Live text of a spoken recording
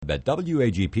at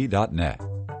wagp.net.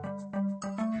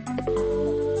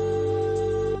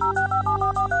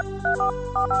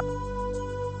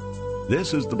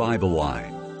 This is the Bible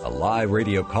Line, a live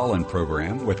radio call-in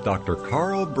program with Dr.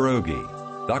 Carl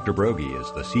Broggi. Dr. Broggi is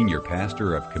the senior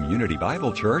pastor of Community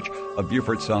Bible Church of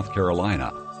Beaufort, South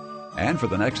Carolina. And for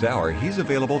the next hour, he's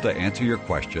available to answer your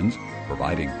questions,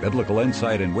 providing biblical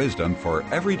insight and wisdom for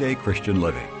everyday Christian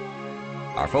living.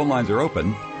 Our phone lines are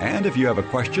open, and if you have a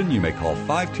question, you may call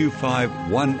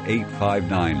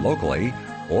 525-1859 locally,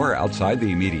 or outside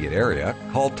the immediate area,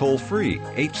 call toll-free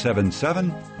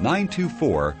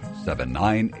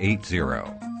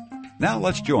 877-924-7980. Now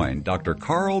let's join Dr.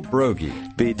 Carl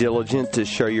Broggi. Be diligent to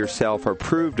show yourself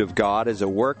approved of God as a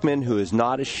workman who is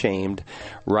not ashamed,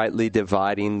 rightly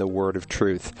dividing the word of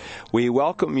truth. We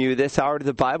welcome you this hour to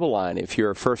the Bible Line. If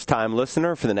you're a first-time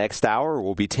listener, for the next hour,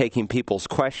 we'll be taking people's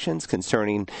questions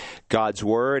concerning God's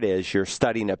word as you're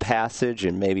studying a passage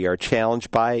and maybe are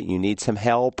challenged by it. You need some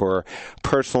help or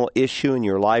personal issue in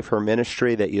your life or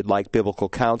ministry that you'd like biblical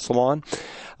counsel on.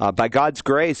 By God's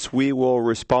grace, we will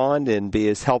respond and be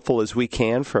as helpful as we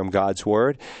can from God's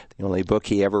Word, the only book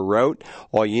He ever wrote.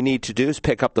 All you need to do is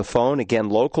pick up the phone. Again,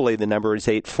 locally, the number is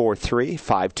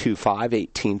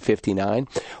 843-525-1859.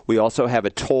 We also have a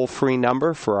toll-free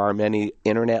number for our many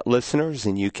Internet listeners,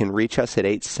 and you can reach us at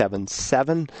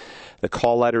 877. The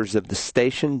call letters of the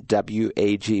station,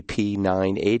 WAGP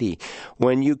 980.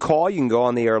 When you call, you can go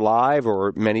on the air live,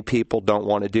 or many people don't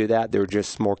want to do that. They're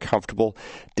just more comfortable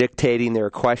dictating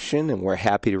their question, and we're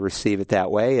happy to receive it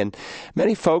that way. And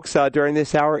many folks during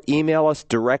this hour email us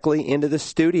directly into the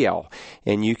studio,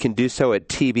 and you can do so at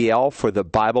TBL for the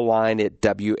Bible Line at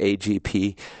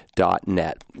WAGP.net.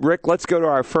 Rick, let's go to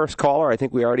our first caller. I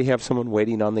think we already have someone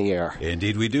waiting on the air.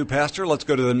 Indeed we do, Pastor. Let's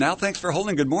go to them now. Thanks for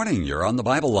holding. Good morning. You're on the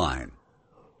Bible Line.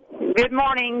 Good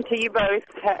morning to you both.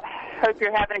 Hope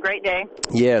you're having a great day.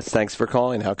 Yes, thanks for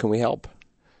calling. How can we help?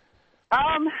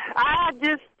 I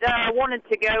just wanted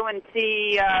to go and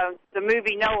see the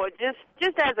movie Noah, just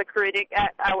as a critic,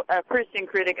 a Christian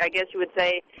critic, I guess you would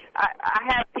say. I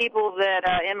have people that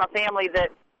in my family that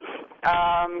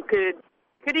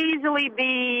could easily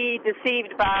be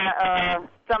deceived by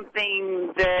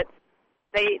something that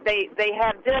they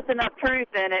have just enough truth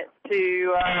in it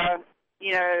to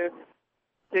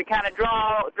to kind of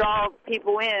draw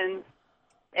people in.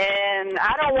 And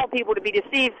I don't want people to be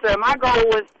deceived, so my goal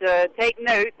was to take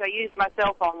notes. I used my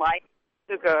cell phone light,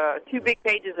 took 2 big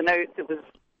pages of notes. It was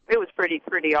pretty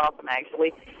awesome,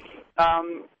 actually.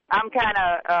 I'm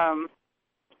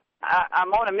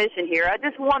on a mission here. I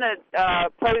just want to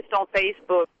post on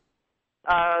Facebook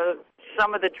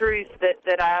some of the truths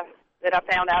that I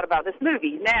found out about this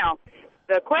movie. Now,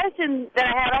 the question that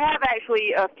I have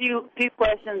actually a few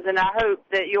questions, and I hope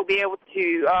that you'll be able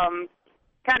to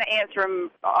kind of answer them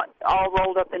all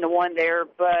rolled up into one there.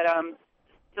 But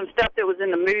some stuff that was in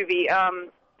the movie.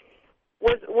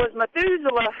 Was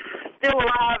Methuselah still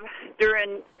alive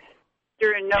during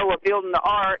Noah building the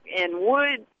ark, and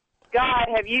would God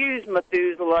have used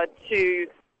Methuselah to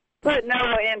put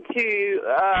Noah into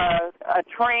a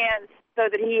trance so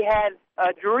that he had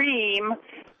a dream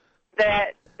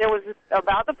that there was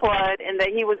about the flood and that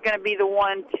he was going to be the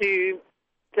one to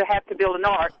have to build an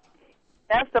ark?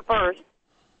 That's the first.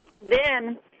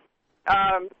 Then,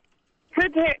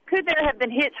 could there have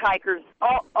been hitchhikers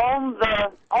on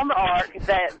the ark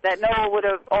that Noah would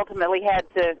have ultimately had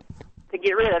to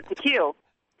get rid of, to kill?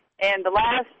 And the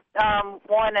last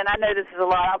one, and I know this is a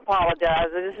lot, I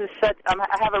apologize. This is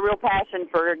I have a real passion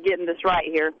for getting this right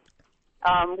here.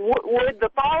 Would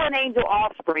the fallen angel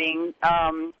offspring,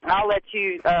 I'll let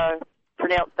you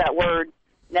pronounce that word,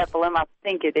 Nephilem, I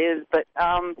think it is, but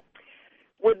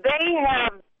would they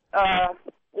have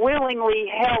willingly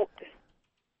helped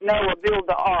Noah build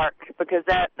the ark? Because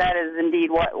that is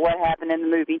indeed what happened in the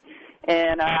movie.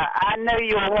 And I know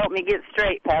you'll help me get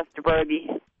straight, Pastor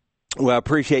Broggi. Well, I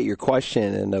appreciate your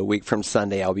question, and a week from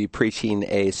Sunday I'll be preaching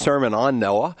a sermon on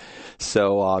Noah,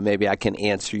 so maybe I can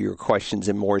answer your questions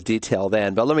in more detail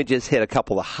then. But let me just hit a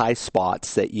couple of high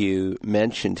spots that you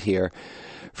mentioned here.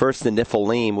 First, the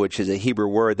Nephilem, which is a Hebrew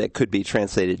word that could be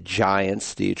translated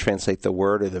giants. Do you translate the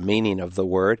word or the meaning of the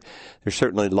word? They're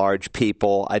certainly large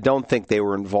people. I don't think they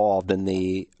were involved in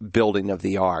the building of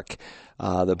the ark.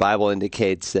 The Bible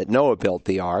indicates that Noah built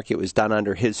the ark. It was done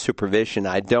under his supervision.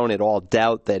 I don't at all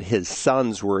doubt that his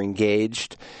sons were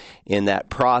engaged in that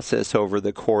process over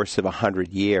the course of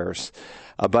 100 years.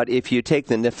 But if you take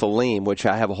the Nephilim, which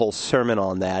I have a whole sermon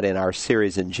on that in our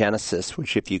series in Genesis,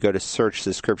 which if you go to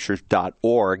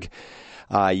searchthescriptures.org,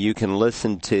 You can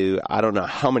listen to, I don't know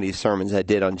how many sermons I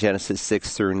did on Genesis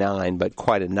 6 through 9, but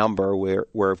quite a number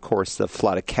where of course, the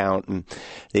flood account and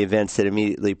the events that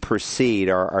immediately precede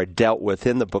are dealt with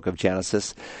in the book of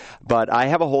Genesis. But I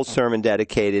have a whole sermon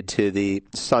dedicated to the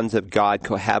sons of God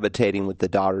cohabitating with the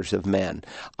daughters of men.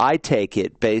 I take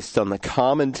it based on the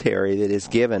commentary that is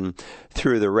given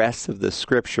through the rest of the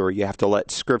Scripture. You have to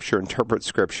let Scripture interpret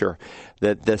Scripture.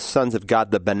 That the sons of God,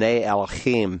 the B'nai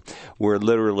Elohim, were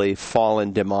literally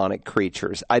fallen demonic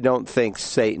creatures. I don't think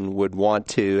Satan would want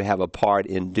to have a part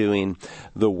in doing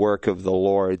the work of the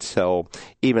Lord. So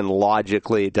even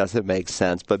logically, it doesn't make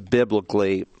sense. But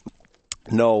biblically,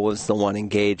 Noah was the one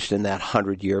engaged in that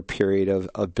 100-year period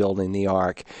of building the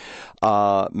ark.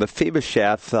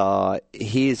 Mephibosheth,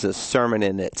 he's a sermon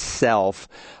in itself,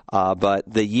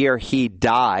 but the year he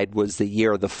died was the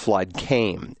year the flood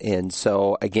came. And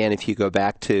so, again, if you go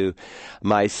back to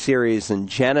my series in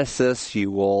Genesis, you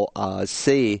will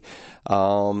see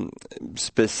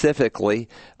specifically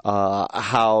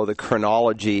how the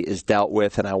chronology is dealt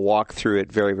with, and I walk through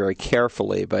it very, very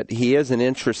carefully. But he is an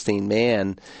interesting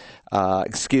man.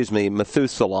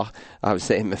 Methuselah. I was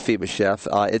saying Mephibosheth.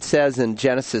 It says in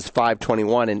Genesis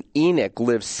 5:21, and Enoch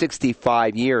lived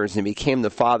 65 years and became the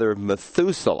father of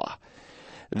Methuselah.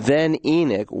 Then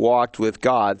Enoch walked with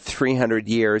God 300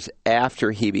 years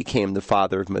after he became the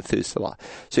father of Methuselah.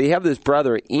 So you have this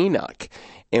brother Enoch,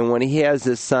 and when he has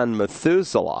his son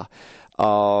Methuselah,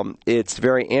 it's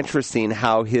very interesting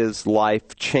how his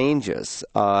life changes.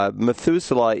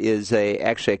 Methuselah is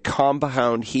actually a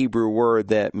compound Hebrew word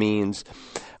that means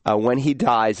when he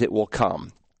dies, it will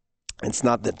come. It's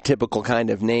not the typical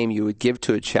kind of name you would give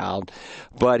to a child,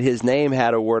 but his name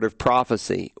had a word of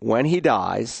prophecy. When he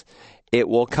dies, it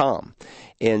will come.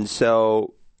 And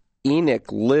so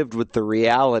Enoch lived with the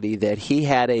reality that he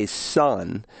had a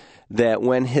son, that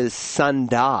when his son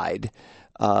died,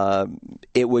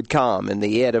 it would come. And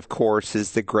the it, of course,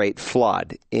 is the great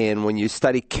flood. And when you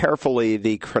study carefully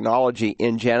the chronology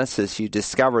in Genesis, you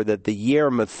discover that the year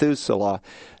Methuselah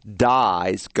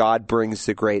dies, God brings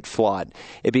the great flood.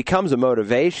 It becomes a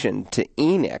motivation to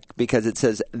Enoch because it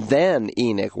says, then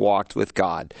Enoch walked with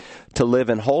God to live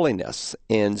in holiness.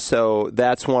 And so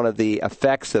that's one of the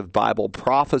effects of Bible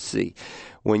prophecy,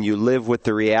 when you live with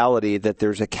the reality that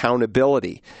there's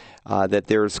accountability, that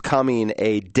there's coming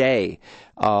a day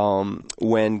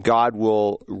when God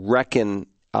will reckon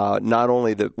not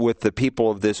only with the people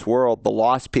of this world, the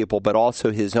lost people, but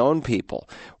also his own people,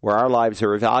 where our lives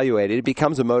are evaluated. It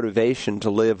becomes a motivation to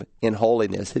live in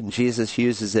holiness, and Jesus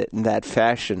uses it in that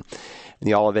fashion in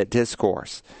the Olivet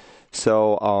Discourse.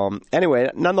 So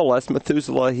anyway, nonetheless,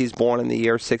 Methuselah, he's born in the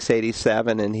year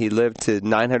 687, and he lived to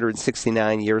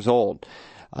 969 years old.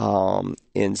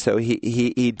 And so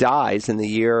he dies in the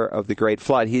year of the great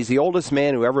flood. He's the oldest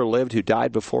man who ever lived who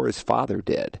died before his father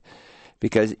did,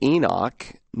 because Enoch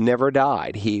never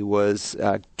died. He was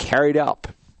carried up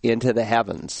into the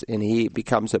heavens, and he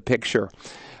becomes a picture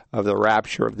of the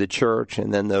rapture of the church,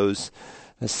 and then those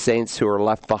saints who are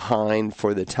left behind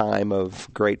for the time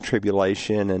of great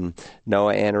tribulation, and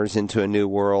Noah enters into a new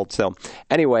world. So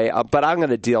anyway, but I'm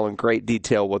going to deal in great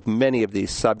detail with many of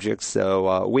these subjects. So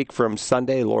a week from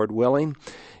Sunday, Lord willing,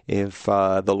 if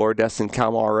the Lord doesn't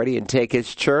come already and take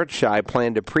his church, I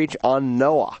plan to preach on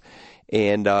Noah.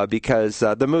 And because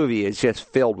the movie is just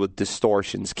filled with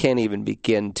distortions, can't even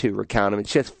begin to recount them.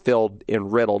 It's just filled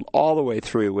and riddled all the way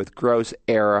through with gross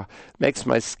error, makes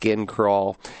my skin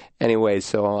crawl. Anyway,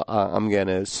 so I'm going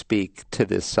to speak to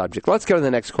this subject. Let's go to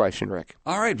the next question, Rick.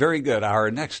 All right, very good.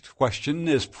 Our next question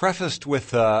is prefaced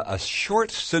with a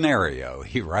short scenario.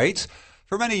 He writes,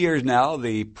 for many years now,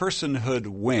 the personhood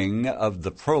wing of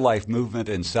the pro-life movement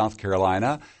in South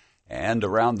Carolina and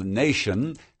around the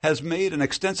nation has made an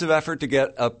extensive effort to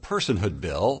get a personhood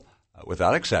bill,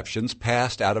 without exceptions,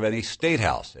 passed out of any state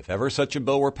house. If ever such a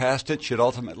bill were passed, it should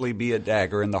ultimately be a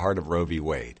dagger in the heart of Roe v.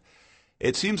 Wade.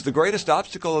 It seems the greatest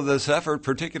obstacle of this effort,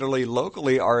 particularly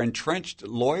locally, are entrenched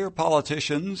lawyer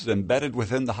politicians embedded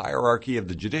within the hierarchy of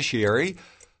the judiciary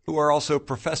who are also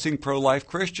professing pro-life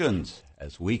Christians.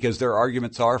 As weak as their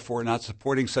arguments are for not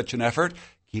supporting such an effort,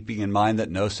 keeping in mind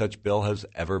that no such bill has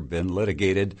ever been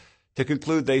litigated, to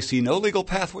conclude they see no legal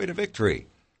pathway to victory.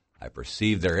 I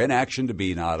perceive their inaction to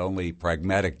be not only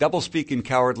pragmatic doublespeak and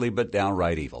cowardly, but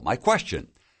downright evil. My question,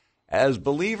 as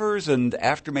believers and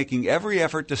after making every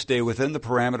effort to stay within the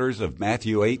parameters of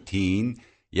Matthew 18,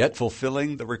 yet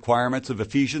fulfilling the requirements of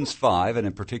Ephesians 5, and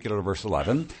in particular verse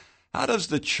 11, how does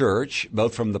the church,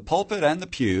 both from the pulpit and the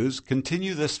pews,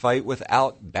 continue this fight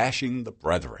without bashing the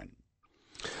brethren?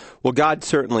 Well, God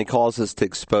certainly calls us to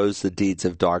expose the deeds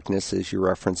of darkness, as you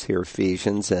reference here,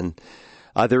 Ephesians, and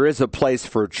There is a place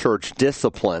for church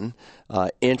discipline.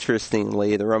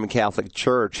 Interestingly, the Roman Catholic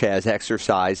Church has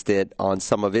exercised it on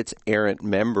some of its errant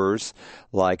members,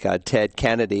 like Ted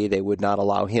Kennedy. They would not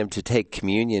allow him to take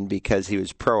communion because he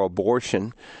was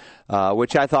pro-abortion,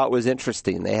 which I thought was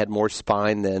interesting. They had more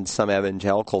spine than some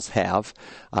evangelicals have.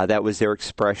 That was their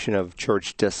expression of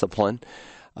church discipline.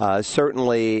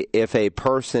 Certainly, if a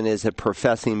person is a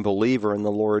professing believer in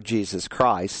the Lord Jesus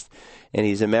Christ, and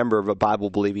he's a member of a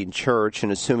Bible-believing church,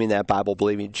 and assuming that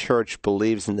Bible-believing church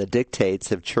believes in the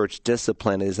dictates of church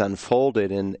discipline is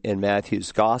unfolded in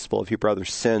Matthew's gospel. If your brother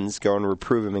sins, go and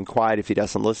reprove him in quiet. If he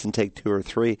doesn't listen, take 2 or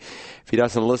 3. If he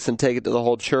doesn't listen, take it to the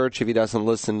whole church. If he doesn't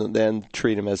listen, then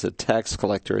treat him as a tax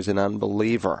collector, as an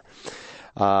unbeliever.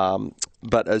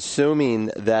 But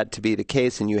assuming that to be the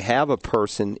case, and you have a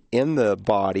person in the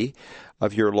body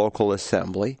of your local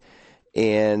assembly,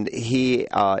 and he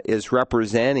is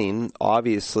representing,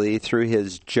 obviously, through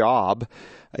his job,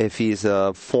 if he's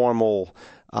a formal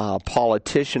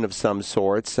politician of some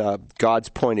sorts, God's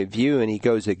point of view, and he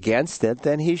goes against it,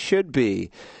 then he should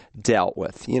be dealt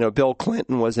with. You know, Bill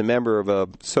Clinton was a member of a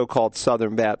so-called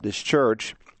Southern Baptist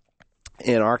church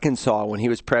in Arkansas when he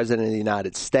was president of the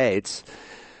United States.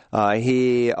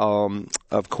 He,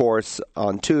 of course,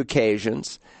 on 2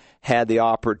 occasions, had the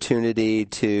opportunity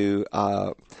to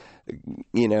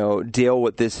deal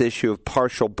with this issue of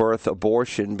partial birth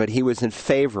abortion, but he was in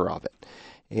favor of it.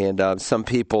 And some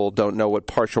people don't know what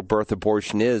partial birth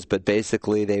abortion is, but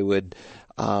basically they would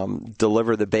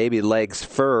deliver the baby legs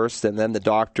first, and then the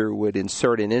doctor would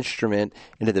insert an instrument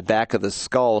into the back of the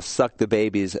skull, suck the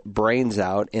baby's brains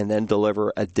out, and then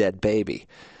deliver a dead baby.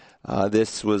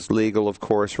 This was legal, of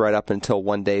course, right up until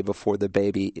one day before the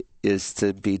baby is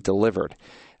to be delivered.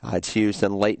 It's used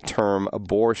in late-term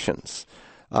abortions.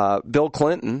 Bill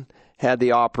Clinton had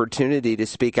the opportunity to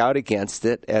speak out against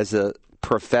it as a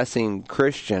professing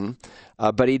Christian,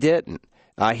 but he didn't.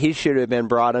 He should have been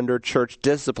brought under church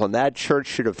discipline. That church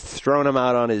should have thrown him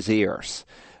out on his ears,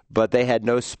 but they had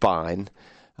no spine,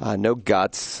 no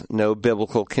guts, no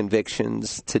biblical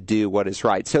convictions to do what is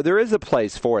right. So there is a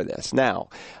place for this. Now,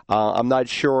 I'm not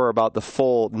sure about the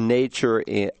full nature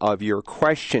of your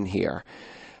question here.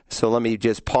 So let me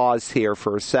just pause here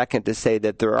for a second to say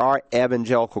that there are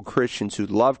evangelical Christians who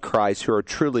love Christ, who are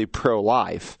truly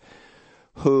pro-life,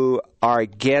 who are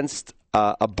against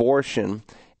abortion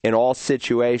in all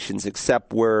situations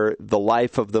except where the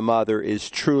life of the mother is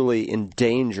truly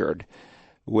endangered,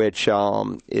 which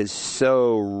is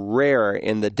so rare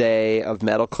in the day of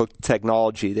medical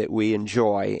technology that we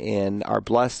enjoy and are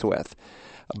blessed with.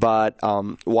 But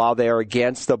while they are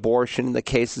against abortion in the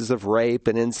cases of rape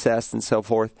and incest and so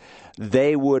forth,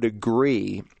 they would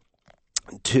agree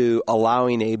to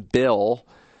allowing a bill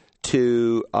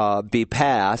to be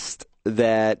passed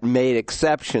that made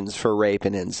exceptions for rape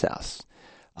and incest.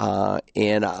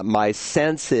 And my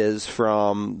sense is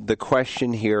from the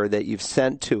question here that you've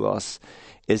sent to us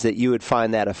is that you would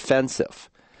find that offensive.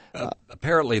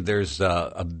 Apparently, there's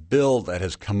a bill that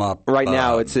has come up right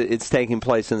now. It's taking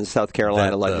place in the South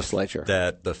Carolina legislature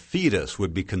that the fetus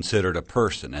would be considered a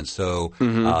person, and so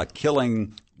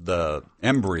killing the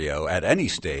embryo at any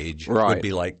stage would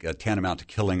be like tantamount to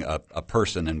killing a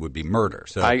person and would be murder.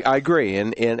 So I agree,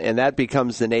 and that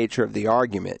becomes the nature of the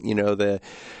argument. You know, the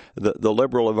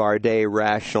liberal of our day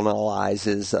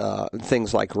rationalizes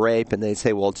things like rape, and they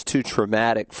say, well, it's too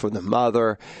traumatic for the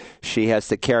mother. She has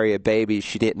to carry a baby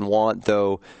she didn't want,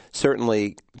 though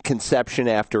certainly conception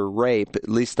after rape, at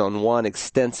least on one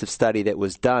extensive study that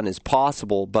was done, is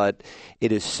possible, but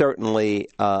it is certainly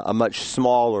a much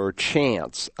smaller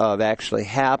chance of actually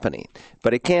happening.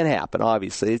 But it can happen,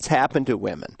 obviously. It's happened to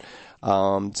women.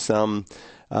 Some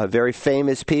very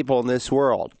famous people in this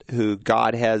world who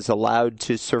God has allowed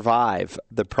to survive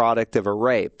the product of a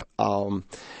rape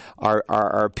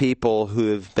are people who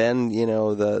have been,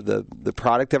 the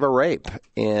product of a rape,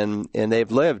 and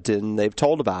they've lived and they've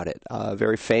told about it. A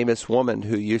very famous woman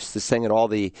who used to sing at all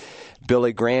the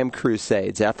Billy Graham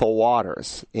crusades, Ethel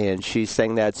Waters, and she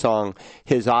sang that song,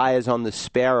 "His eye is on the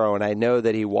sparrow, and I know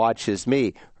that he watches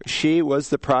me." She was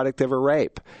the product of a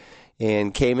rape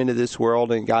and came into this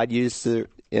world, and God used her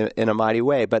in a mighty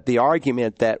way. But the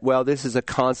argument that, well, this is a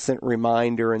constant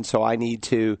reminder, and so I need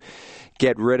to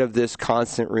get rid of this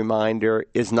constant reminder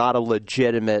is not a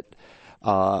legitimate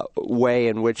way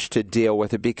in which to deal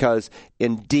with it, because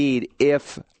indeed,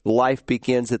 if life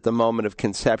begins at the moment of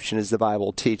conception, as the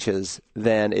Bible teaches,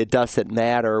 then it doesn't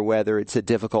matter whether it's a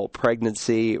difficult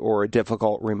pregnancy or a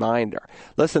difficult reminder.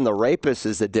 Listen, the rapist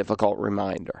is a difficult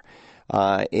reminder.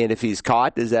 And if he's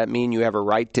caught, does that mean you have a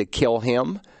right to kill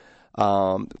him?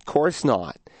 Of course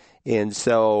not. And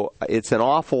so it's an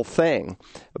awful thing,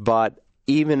 but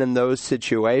even in those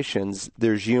situations,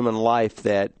 there's human life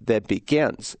that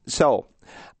begins. So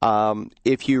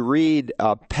if you read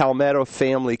Palmetto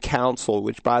Family Council,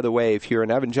 which, by the way, if you're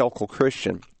an evangelical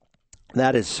Christian,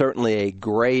 that is certainly a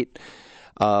great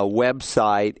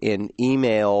website and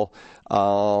email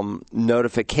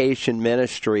notification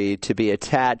ministry to be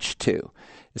attached to.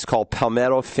 It's called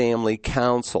Palmetto Family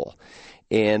Council.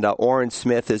 And Orrin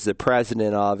Smith is the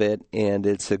president of it, and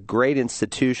it's a great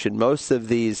institution. Most of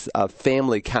these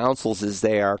family councils, as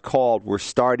they are called, were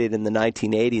started in the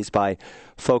 1980s by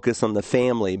Focus on the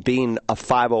Family. Being a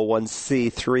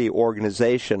 501c3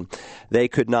 organization, they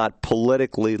could not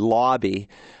politically lobby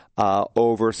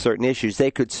over certain issues.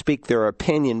 They could speak their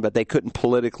opinion, but they couldn't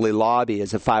politically lobby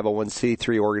as a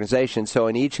 501c3 organization. So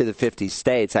in each of the 50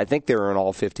 states, I think they were in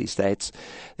all 50 states,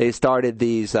 they started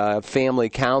these family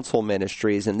council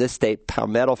ministries. In this state,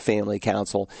 Palmetto Family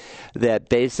Council, that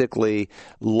basically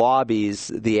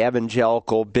lobbies the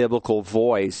evangelical biblical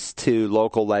voice to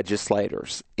local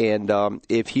legislators. And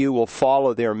if you will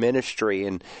follow their ministry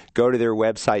and go to their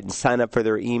website and sign up for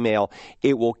their email,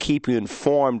 it will keep you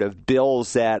informed of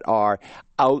bills that are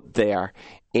out there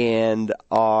and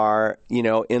are,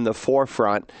 in the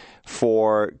forefront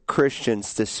for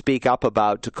Christians to speak up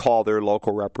about, to call their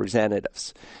local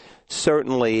representatives.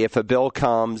 Certainly, if a bill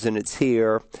comes and it's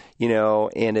here,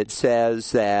 and it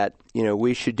says that,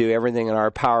 we should do everything in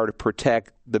our power to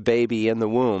protect the baby in the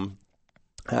womb,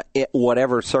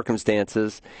 whatever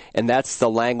circumstances, and that's the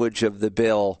language of the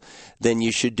bill, then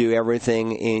you should do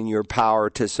everything in your power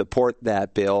to support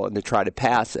that bill and to try to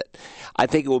pass it. I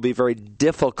think it will be very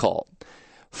difficult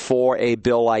for a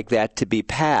bill like that to be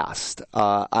passed.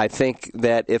 I think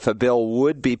that if a bill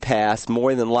would be passed,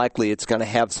 more than likely it's going to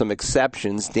have some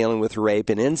exceptions dealing with rape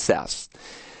and incest.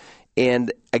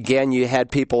 And again, you had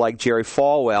people like Jerry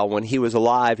Falwell. When he was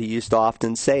alive, he used to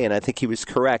often say, and I think he was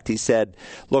correct, he said,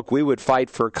 look, we would fight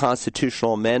for a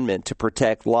constitutional amendment to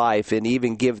protect life and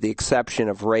even give the exception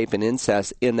of rape and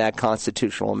incest in that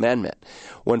constitutional amendment.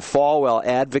 When Falwell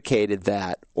advocated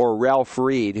that, or Ralph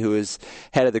Reed, who is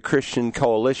head of the Christian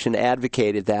Coalition,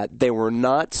 advocated that, they were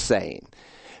not saying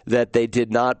that they did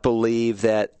not believe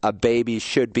that a baby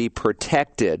should be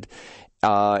protected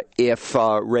if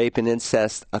rape and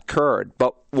incest occurred.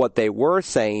 But what they were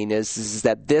saying is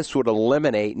that this would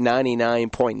eliminate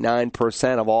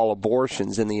 99.9% of all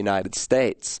abortions in the United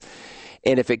States.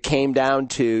 And if it came down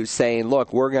to saying,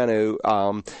 look, we're going to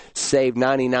save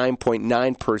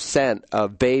 99.9%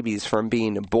 of babies from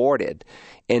being aborted,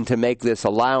 and to make this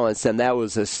allowance, then that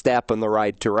was a step in the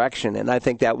right direction. And I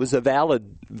think that was a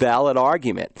valid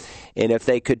argument. And if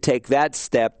they could take that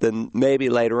step, then maybe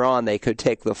later on they could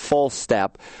take the full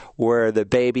step where the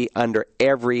baby under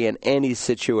every and any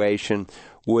situation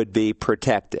would be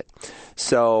protected.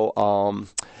 So,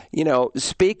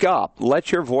 speak up.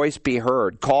 Let your voice be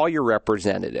heard. Call your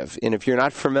representative. And if you're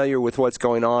not familiar with what's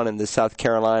going on in the South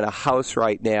Carolina House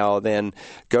right now, then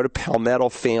go to Palmetto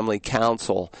Family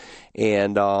Council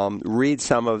and read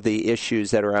some of the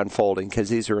issues that are unfolding, because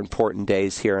these are important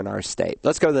days here in our state.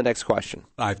 Let's go to the next question.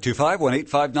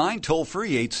 525-1859,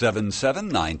 toll-free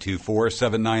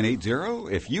 877-924-7980.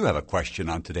 If you have a question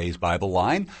on today's Bible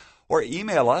Line, or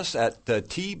email us at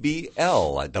tbl@wagp.net.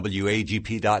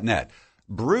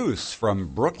 Bruce from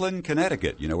Brooklyn,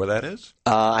 Connecticut. You know where that is?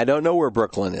 I don't know where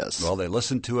Brooklyn is. Well, they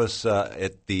listen to us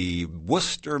at the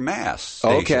Worcester, Mass.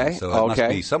 station, okay. So it must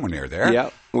be somewhere near there. Yeah.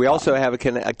 We also have a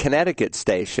Connecticut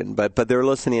station, but they're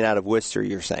listening out of Worcester,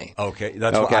 you're saying. Okay.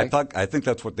 That's okay. I think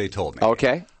that's what they told me.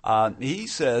 Okay. He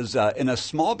says in a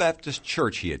small Baptist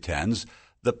church he attends,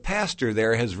 the pastor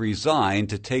there has resigned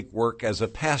to take work as a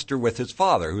pastor with his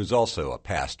father, who's also a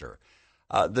pastor.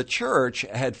 The church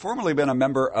had formerly been a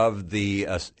member of the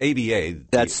ABA.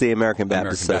 That's the American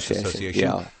Baptist Association.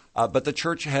 Yeah. But the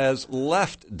church has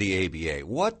left the ABA.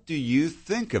 What do you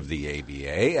think of the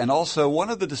ABA? And also, one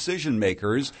of the decision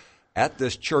makers at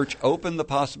this church opened the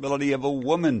possibility of a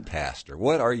woman pastor.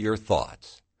 What are your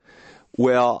thoughts?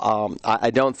 Well,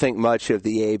 I don't think much of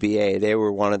the ABA. They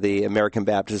were one of the American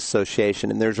Baptist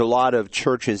Association, and there's a lot of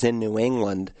churches in New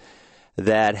England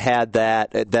that had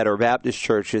that are Baptist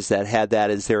churches that had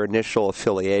that as their initial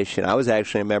affiliation. I was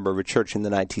actually a member of a church in the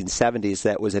 1970s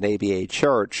that was an ABA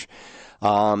church.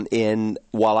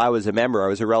 While I was a member, I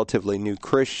was a relatively new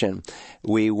Christian.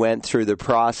 We went through the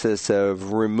process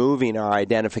of removing our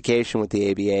identification with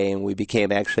the ABA, and we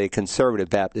became actually a conservative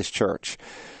Baptist church.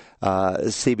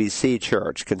 CBC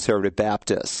Church, Conservative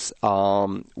Baptists,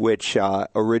 which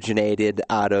originated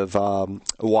out of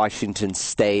Washington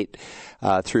State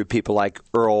through people like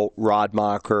Earl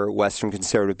Rodmacher, Western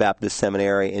Conservative Baptist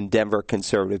Seminary, and Denver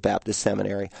Conservative Baptist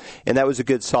Seminary. And that was a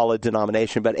good, solid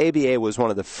denomination. But ABA was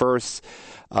one of the first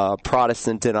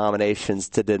Protestant denominations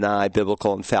to deny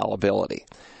biblical infallibility.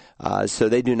 So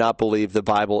they do not believe the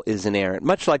Bible is inerrant,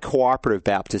 much like Cooperative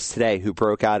Baptists today, who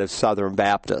broke out of Southern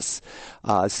Baptists.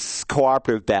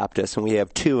 Cooperative Baptists, and we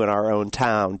have two in our own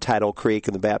town, Tidal Creek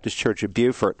and the Baptist Church of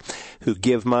Beaufort, who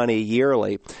give money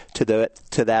yearly to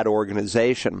that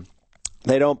organization.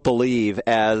 They don't believe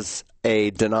as a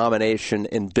denomination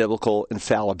in biblical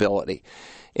infallibility.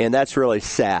 And that's really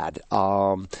sad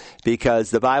because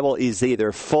the Bible is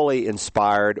either fully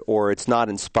inspired or it's not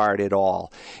inspired at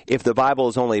all. If the Bible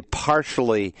is only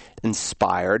partially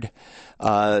inspired,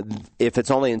 if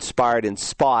it's only inspired in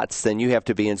spots, then you have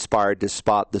to be inspired to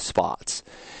spot the spots.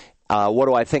 What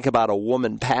do I think about a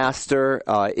woman pastor?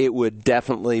 It would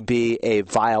definitely be a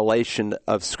violation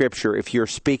of Scripture if you're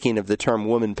speaking of the term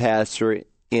woman pastor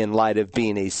in light of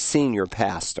being a senior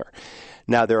pastor.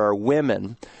 Now, there are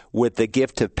women with the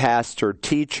gift of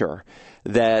pastor-teacher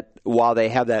that while they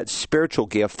have that spiritual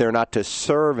gift, they're not to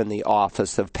serve in the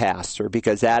office of pastor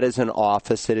because that is an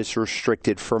office that is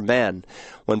restricted for men.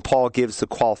 When Paul gives the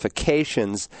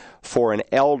qualifications for an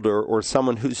elder or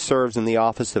someone who serves in the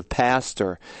office of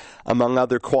pastor, among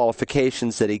other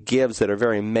qualifications that he gives that are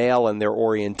very male in their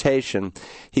orientation,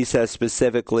 he says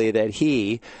specifically that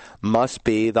he must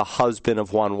be the husband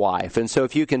of one wife. And so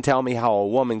if you can tell me how a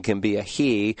woman can be a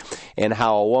he and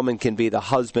how a woman can be the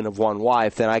husband of one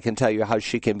wife, then I can tell you how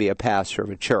she can be a pastor of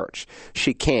a church.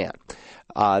 She can't.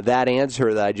 That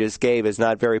answer that I just gave is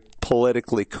not very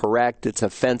politically correct. It's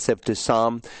offensive to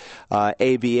some.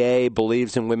 ABA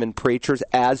believes in women preachers,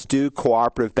 as do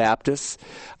Cooperative Baptists,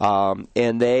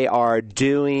 and they are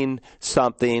doing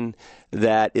something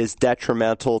that is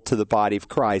detrimental to the body of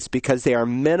Christ because they are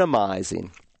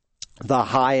minimizing the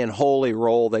high and holy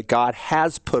role that God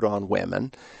has put on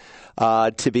women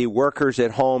to be workers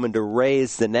at home and to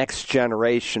raise the next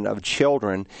generation of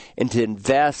children and to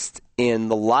invest in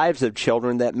the lives of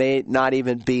children that may not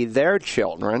even be their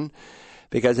children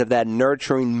because of that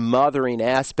nurturing, mothering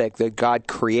aspect that God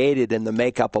created in the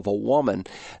makeup of a woman.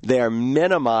 They are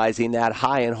minimizing that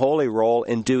high and holy role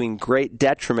and doing great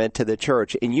detriment to the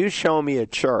church. And you show me a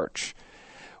church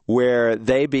where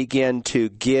they begin to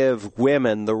give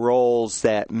women the roles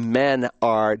that men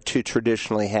are to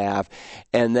traditionally have,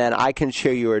 and then I can show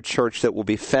you a church that will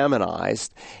be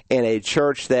feminized and a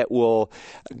church that will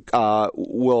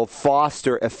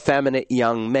foster effeminate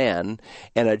young men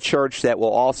and a church that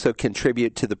will also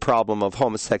contribute to the problem of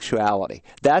homosexuality.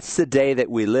 That's the day that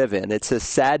we live in. It's a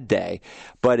sad day,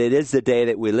 but it is the day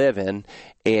that we live in.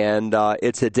 And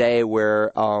it's a day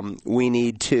where we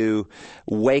need to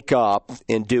wake up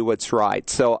and do what's right.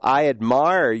 So I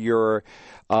admire your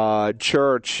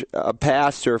church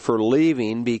pastor for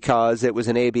leaving because it was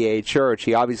an ABA church.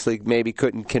 He obviously maybe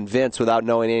couldn't convince, without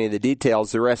knowing any of the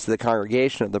details, the rest of the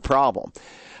congregation of the problem.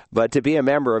 But to be a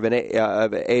member of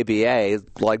of ABA,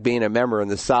 like being a member in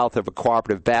the South of a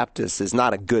Cooperative Baptist, is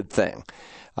not a good thing.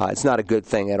 It's not a good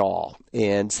thing at all.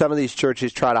 And some of these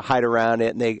churches try to hide around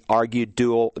it, and they argue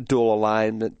dual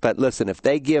alignment. But listen, if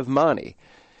they give money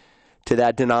to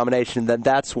that denomination, then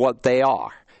that's what they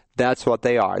are. That's what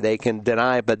they are. They can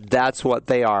deny, but that's what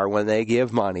they are. When they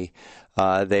give money,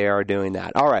 they are doing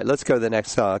that. All right, let's go to the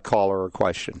next caller or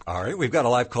question. All right, we've got a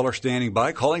live caller standing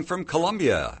by, calling from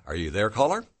Columbia. Are you there,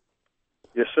 caller?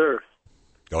 Yes, sir.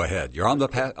 Go ahead. You're on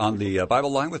the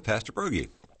Bible line with Pastor Broggi.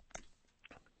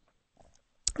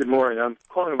 Good morning. I'm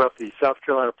calling about the South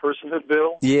Carolina Personhood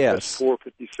Bill. Yes.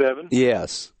 457.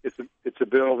 Yes. It's a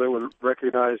bill that would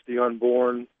recognize the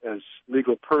unborn as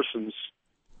legal persons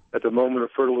at the moment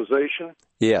of fertilization.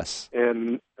 Yes.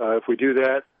 And if we do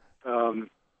that,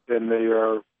 then they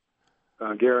are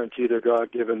guaranteed their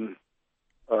God-given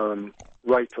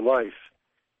right to life.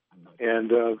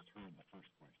 And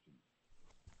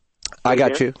I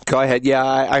got you. Go ahead. Yeah,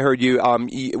 I heard you.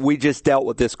 We just dealt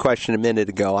with this question a minute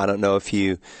ago. I don't know if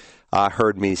you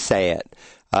heard me say it.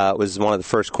 It was one of the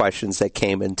first questions that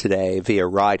came in today via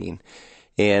writing.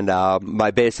 And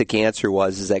my basic answer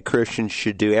is that Christians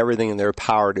should do everything in their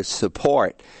power to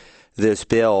support this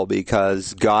bill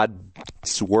because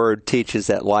God's Word teaches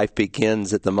that life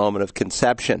begins at the moment of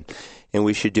conception. And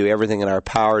we should do everything in our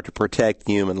power to protect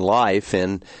human life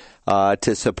and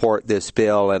to support this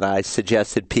bill. And I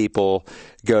suggested people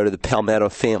go to the Palmetto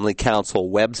Family Council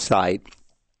website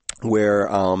where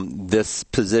this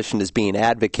position is being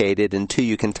advocated, and 2,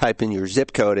 you can type in your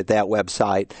zip code at that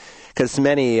website, because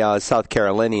many South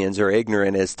Carolinians are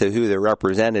ignorant as to who their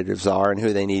representatives are and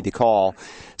who they need to call.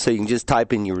 So you can just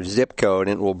type in your zip code,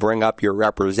 and it will bring up your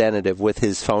representative with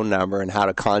his phone number and how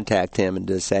to contact him and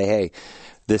to say, hey,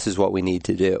 this is what we need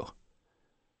to do.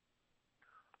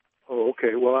 Oh,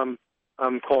 okay. Well,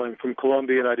 I'm calling from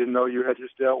Columbia, and I didn't know you had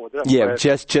just dealt with it. Yeah,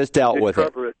 just dealt with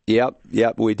it.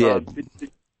 Yep, we did.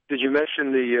 Did you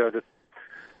mention the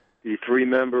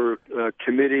 3-member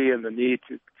committee and the need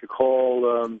to call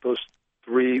those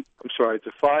 3? I'm sorry, it's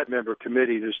a 5-member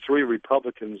committee. There's 3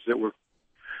 Republicans that were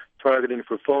targeting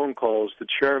for phone calls. The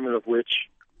chairman of which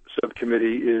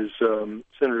subcommittee is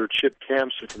Senator Chip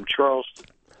Campson from Charleston.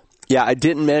 Yeah, I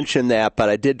didn't mention that, but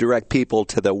I did direct people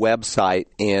to the website,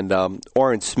 and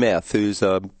Orrin Smith, who's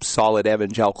a solid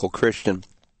evangelical Christian,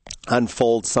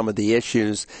 unfolds some of the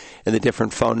issues and the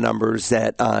different phone numbers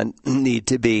that need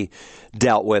to be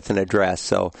dealt with and addressed.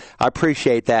 So I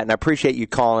appreciate that, and I appreciate you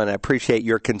calling. I appreciate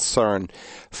your concern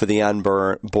for the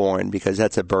unborn, because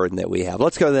that's a burden that we have.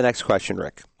 Let's go to the next question,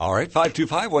 Rick. All right,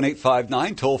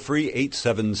 525-1859, toll-free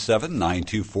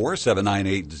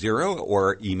 877-924-7980,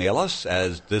 or email us,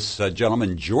 as this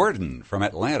gentleman, Jordan from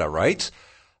Atlanta, writes,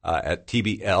 at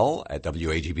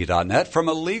tbl@wagp.net. From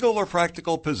a legal or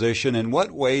practical position, in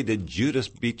what way did Judas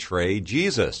betray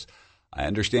Jesus? I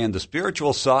understand the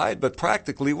spiritual side, but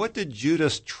practically, what did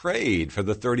Judas trade for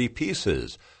the 30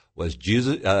 pieces? Was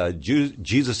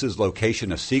Jesus'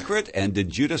 location a secret, and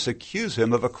did Judas accuse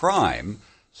him of a crime,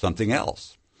 something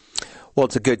else? Well,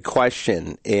 it's a good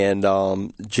question, and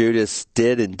Judas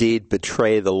did indeed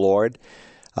betray the Lord.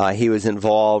 He was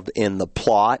involved in the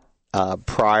plot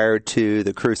prior to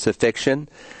the crucifixion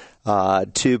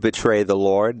to betray the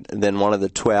Lord. And then one of the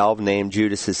 12, named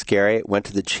Judas Iscariot, went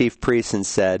to the chief priests and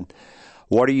said,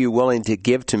 "What are you willing to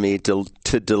give to me to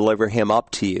deliver him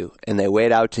up to you?" And they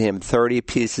weighed out to him 30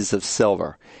 pieces of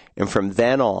silver. And from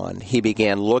then on, he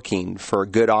began looking for a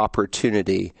good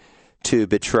opportunity to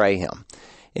betray him.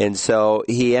 And so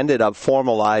he ended up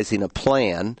formalizing a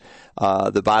plan.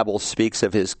 The Bible speaks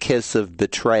of his kiss of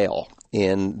betrayal.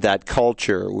 In that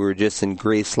culture, we were just in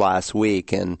Greece last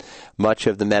week, and much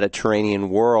of the Mediterranean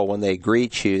world, when they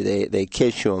greet you, they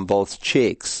kiss you on both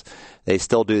cheeks. They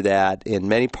still do that in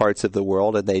many parts of the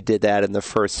world, and they did that in the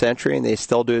first century, and they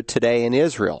still do it today in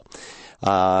Israel.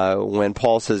 When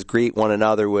Paul says, greet one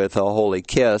another with a holy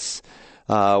kiss,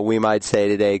 we might say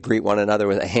today, greet one another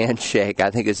with a handshake.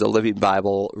 I think as the Living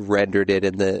Bible rendered it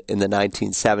in the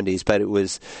 1970s, but it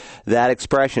was that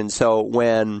expression. So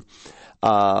when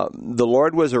the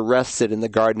Lord was arrested in the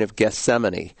Garden of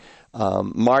Gethsemane,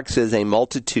 Mark says a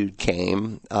multitude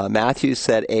came. Matthew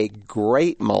said a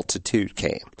great multitude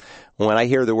came. When I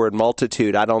hear the word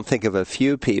multitude, I don't think of a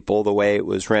few people the way it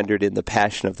was rendered in the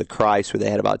Passion of the Christ, where they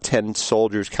had about 10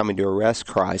 soldiers coming to arrest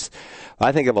Christ.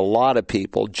 I think of a lot of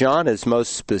people. John is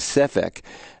most specific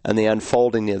in the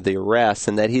unfolding of the arrest,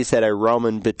 and that he said a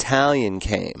Roman battalion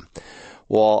came.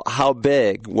 Well, how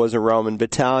big was a Roman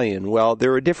battalion? Well,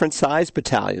 there were different size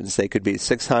battalions. They could be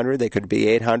 600, they could be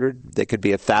 800, they could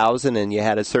be 1,000, and you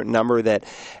had a certain number that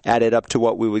added up to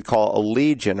what we would call a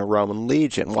legion, a Roman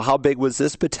legion. Well, how big was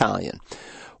this battalion?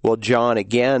 Well, John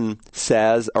again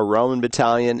says a Roman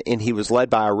battalion, and he was led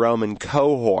by a Roman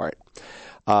cohort.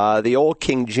 The old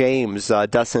King James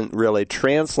doesn't really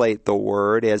translate the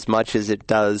word as much as it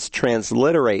does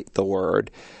transliterate the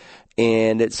word.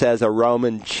 And it says a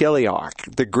Roman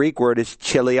chiliarch. The Greek word is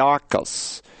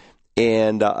chiliarchos.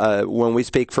 And when we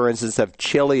speak, for instance, of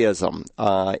chiliism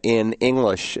in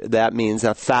English, that means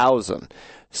 1,000.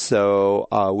 So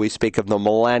we speak of the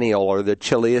millennial or the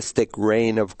chiliastic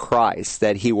reign of Christ,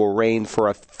 that he will reign for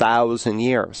 1,000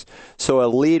 years. So a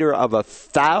leader of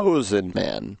 1,000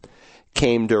 men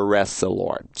came to arrest the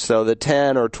Lord. So the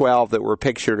 10 or 12 that were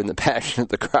pictured in the Passion of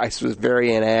the Christ was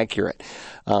very inaccurate.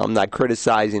 I'm not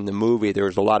criticizing the movie. There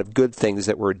was a lot of good things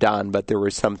that were done, but there were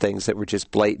some things that were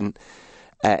just blatant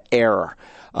error.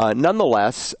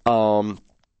 Nonetheless,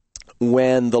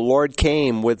 when the Lord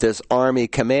came with this army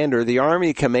commander, the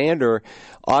army commander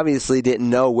obviously didn't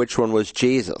know which one was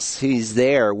Jesus. He's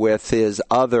there with his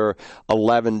other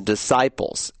 11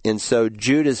 disciples. And so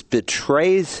Judas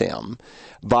betrays him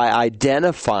by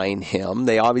identifying him.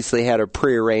 They obviously had a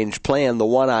prearranged plan. The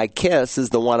one I kiss is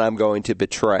the one I'm going to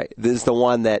betray. This is the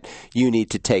one that you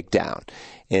need to take down.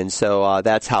 And so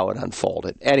that's how it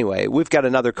unfolded. Anyway, we've got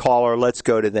another caller. Let's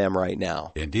go to them right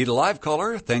now. Indeed, a live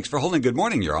caller. Thanks for holding. Good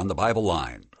morning. You're on the Bible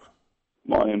Line.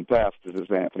 Morning, Pastor. This is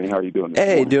Anthony. How are you doing this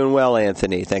Hey, morning? Doing well,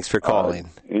 Anthony. Thanks for calling.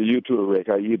 And you too, Rick.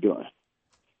 How are you doing?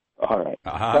 All right.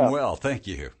 I'm well, thank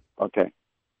you. Okay.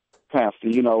 Pastor,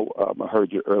 I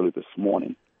heard you early this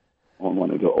morning on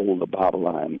one of the older Bible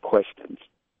line questions,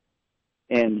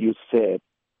 and you said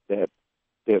that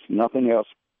there's nothing else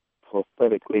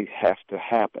prophetically has to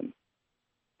happen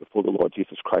before the Lord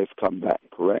Jesus Christ come back,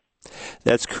 correct?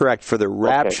 That's correct. For the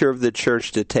rapture of the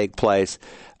church to take place,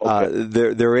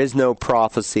 there is no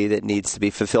prophecy that needs to be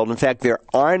fulfilled. In fact, there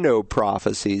are no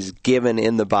prophecies given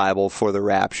in the Bible for the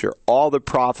rapture. All the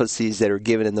prophecies that are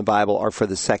given in the Bible are for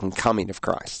the second coming of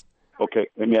Christ. Okay,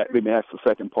 let me ask the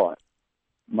second part.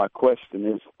 My question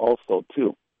is also,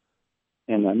 too,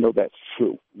 and I know that's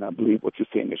true, and I believe what you're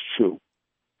saying is true.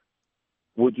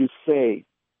 Would you say,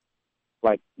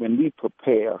 like when we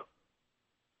prepare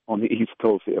on the East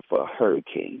Coast here for a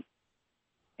hurricane,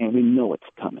 and we know it's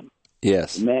coming.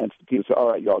 Yes. People say, all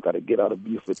right, y'all got to get out of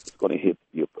Beaufort. It's going to hit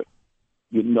Beaufort.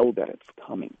 You know that it's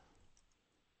coming.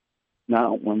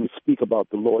 Now, when we speak about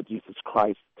the Lord Jesus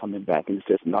Christ coming back, and he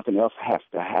says nothing else has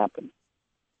to happen,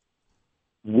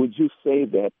 would you say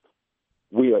that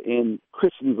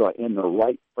Christians are in the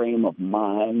right frame of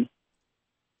mind,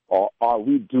 or are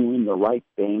we doing the right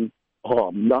thing, or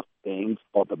enough things,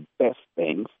 or the best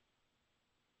things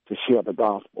to share the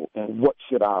gospel? And what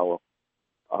should our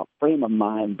frame of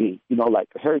mind be? Like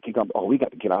the hurricane comes, we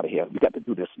got to get out of here. We got to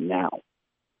do this now.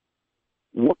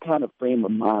 What kind of frame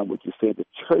of mind would you say the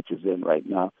church is in right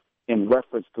now in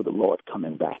reference to the Lord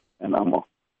coming back? And I'm going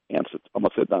to answer. I'm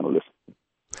going to sit down and listen.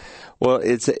 Well,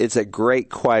 it's a great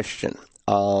question.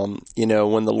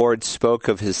 When the Lord spoke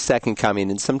of his second coming,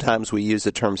 and sometimes we use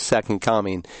the term second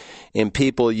coming, and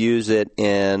people use it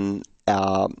in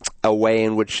a way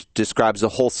in which describes the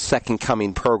whole second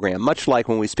coming program. Much like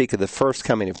when we speak of the first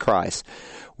coming of Christ,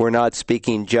 we're not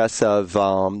speaking just of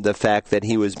the fact that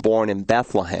he was born in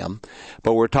Bethlehem,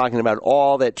 but we're talking about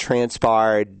all that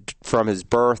transpired from his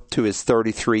birth to his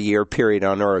 33-year period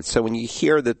on earth. So when you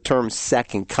hear the term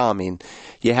second coming,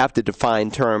 you have to define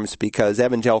terms because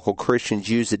evangelical Christians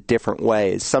use it different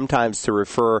ways. Sometimes to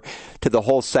refer to the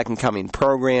whole second coming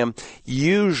program.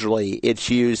 Usually it's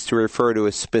used to refer to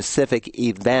a specific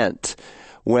event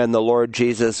when the Lord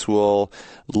Jesus will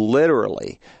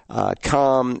literally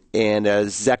come and,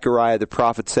 as Zechariah the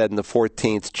prophet said in the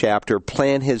 14th chapter,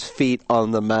 plant his feet on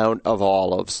the Mount of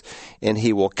Olives, and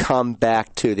he will come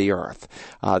back to the earth.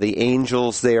 The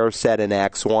angels there said in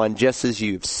Acts 1, just as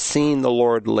you've seen the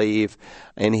Lord leave,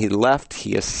 and he left,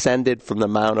 he ascended from the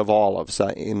Mount of Olives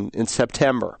in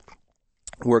September.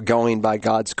 We're going, by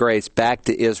God's grace, back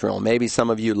to Israel. Maybe some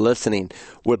of you listening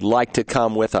would like to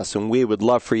come with us, and we would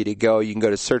love for you to go. You can go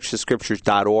to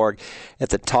searchthescriptures.org. At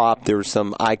the top, there's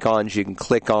some icons you can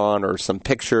click on or some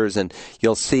pictures, and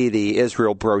you'll see the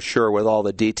Israel brochure with all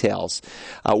the details.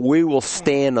 We will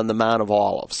stand on the Mount of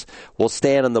Olives. We'll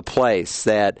stand on the place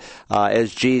that,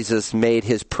 as Jesus made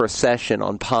his procession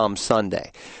on Palm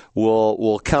Sunday,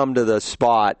 we'll come to the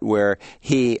spot where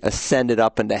he ascended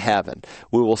up into heaven.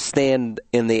 We will stand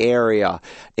in the area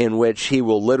in which he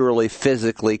will literally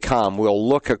physically come. We'll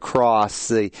look across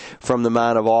from the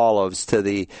Mount of Olives to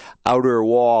the outer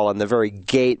wall and the very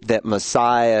gate that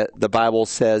Messiah, the Bible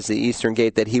says, the eastern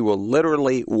gate, that he will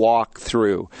literally walk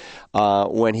through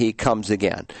when he comes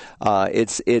again.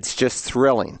 It's just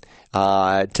thrilling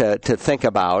to think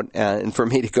about, and for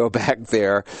me to go back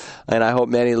there, and I hope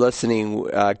many listening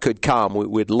could come.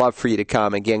 We'd love for you to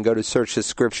come. Again, go to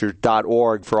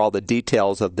searchthescriptures.org for all the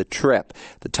details of the trip.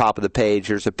 At the top of the page,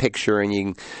 there's a picture,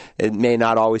 and it may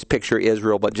not always picture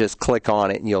Israel, but just click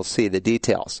on it and you'll see the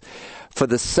details. For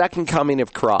the second coming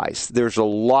of Christ, there's a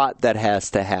lot that has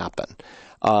to happen.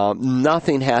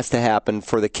 Nothing has to happen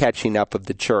for the catching up of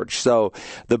the church. So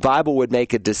the Bible would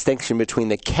make a distinction between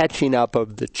the catching up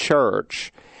of the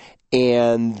church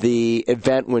and the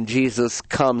event when Jesus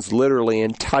comes literally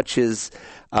and touches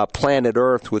planet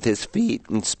Earth with his feet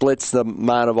and splits the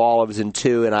Mount of Olives in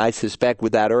two. And I suspect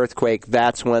with that earthquake,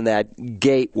 that's when that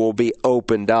gate will be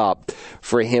opened up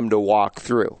for him to walk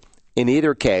through. In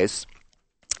either case,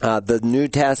 the New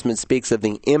Testament speaks of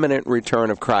the imminent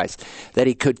return of Christ, that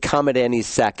he could come at any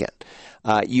second.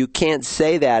 You can't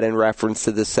say that in reference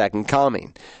to the second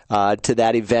coming, to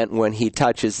that event when he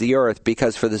touches the earth,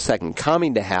 because for the second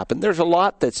coming to happen, there's a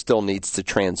lot that still needs to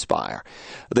transpire.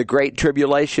 The Great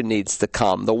Tribulation needs to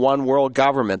come, the one world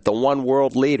government, the one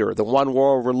world leader, the one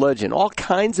world religion. All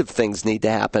kinds of things need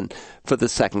to happen for the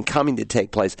second coming to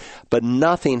take place, but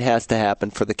nothing has to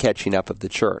happen for the catching up of the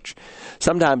church.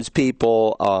 Sometimes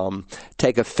people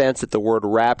take offense at the word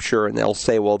rapture, and they'll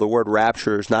say, well, the word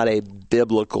rapture is not a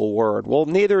biblical word. Well,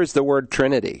 neither is the word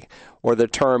Trinity or the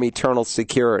term eternal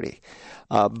security.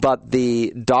 But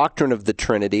the doctrine of the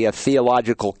Trinity, a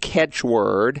theological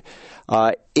catchword,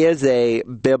 is a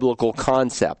biblical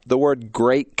concept. The word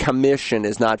Great Commission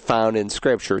is not found in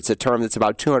Scripture. It's a term that's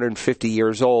about 250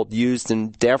 years old, used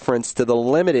in deference to the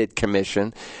limited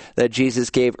commission that Jesus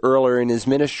gave earlier in his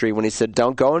ministry when he said,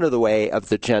 don't go into the way of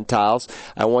the Gentiles.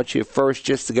 I want you first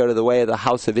just to go to the way of the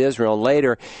house of Israel. And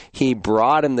later, he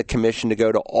broadened the commission to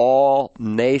go to all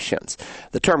nations.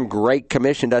 The term Great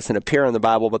Commission doesn't appear in the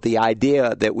Bible, but the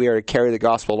idea that we are to carry the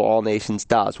gospel to all nations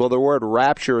does. Well, the word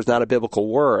rapture is not a biblical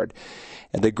word.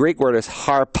 And the Greek word is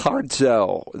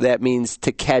harpazo. That means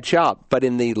to catch up. But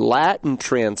in the Latin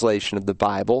translation of the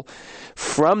Bible,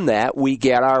 from that we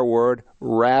get our word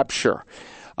rapture.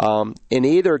 In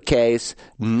either case,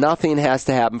 nothing has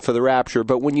to happen for the rapture.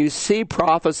 But when you see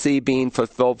prophecy being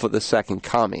fulfilled for the second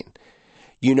coming,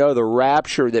 you know the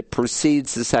rapture that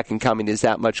precedes the second coming is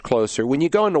that much closer. When you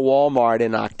go into Walmart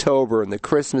in October and the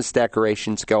Christmas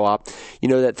decorations go up, you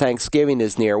know that Thanksgiving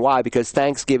is near. Why? Because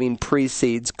Thanksgiving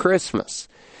precedes Christmas.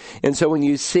 And so when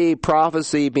you see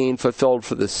prophecy being fulfilled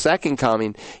for the second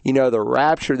coming, you know the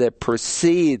rapture that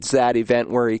precedes that event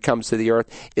where he comes to the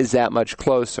earth is that much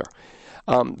closer.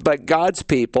 But God's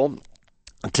people,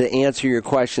 to answer your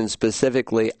question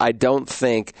specifically, I don't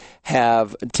think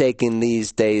have taken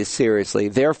these days seriously.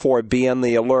 Therefore, be on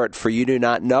the alert, for you do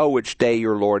not know which day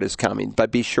your Lord is coming.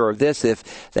 But be sure of this,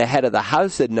 if the head of the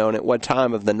house had known at what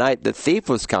time of the night the thief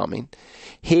was coming,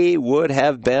 he would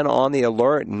have been on the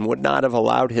alert and would not have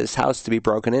allowed his house to be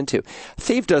broken into. A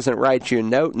thief doesn't write you a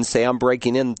note and say, I'm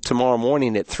breaking in tomorrow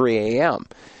morning at 3 a.m.,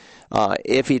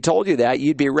 if he told you that,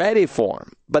 you'd be ready for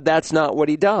him. But that's not what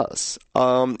he does.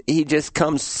 He just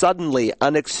comes suddenly,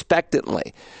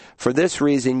 unexpectedly. For this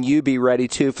reason, you be ready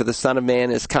too, for the Son of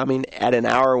Man is coming at an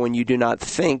hour when you do not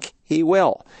think he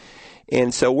will.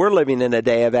 And so we're living in a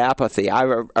day of apathy. I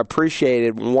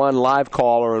appreciated one live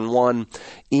caller and one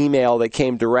email that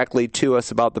came directly to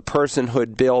us about the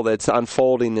personhood bill that's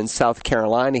unfolding in South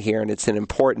Carolina here, and it's an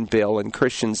important bill, and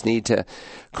Christians need to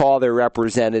call their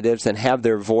representatives and have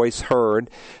their voice heard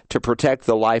to protect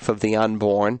the life of the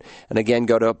unborn. And again,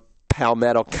 go to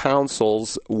Palmetto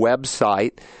Council's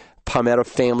website, Palmetto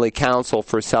Family Council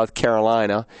for South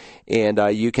Carolina, and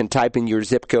you can type in your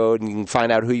zip code and you can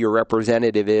find out who your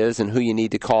representative is and who you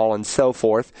need to call and so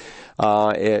forth.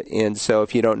 And so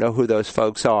if you don't know who those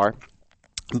folks are,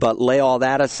 but lay all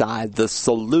that aside, the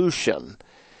solution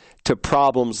to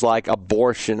problems like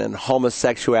abortion and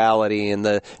homosexuality and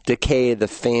the decay of the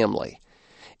family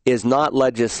is not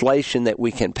legislation that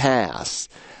we can pass.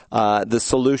 The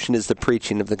solution is the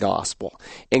preaching of the gospel.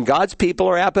 And God's people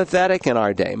are apathetic in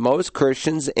our day. Most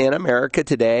Christians in America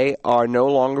today are no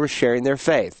longer sharing their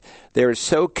faith. They're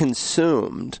so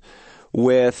consumed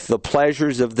with the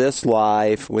pleasures of this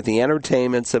life, with the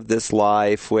entertainments of this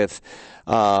life, with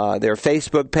their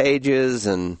Facebook pages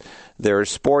and their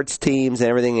sports teams and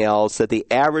everything else, that the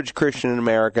average Christian in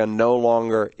America no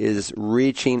longer is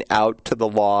reaching out to the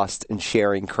lost and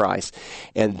sharing Christ.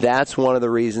 And that's one of the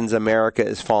reasons America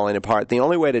is falling apart. The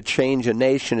only way to change a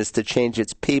nation is to change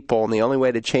its people, and the only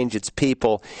way to change its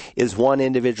people is one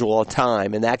individual at a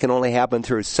time. And that can only happen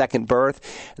through second birth,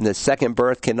 and the second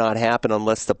birth cannot happen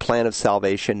unless the plan of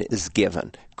salvation is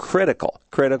given. Critical.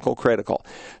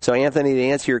 So, Anthony, to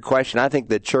answer your question, I think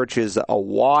the church is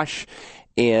awash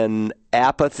in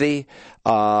apathy.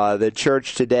 The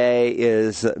church today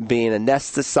is being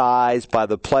anesthetized by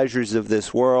the pleasures of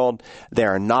this world. They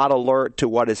are not alert to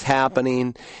what is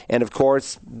happening. And, of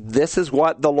course, this is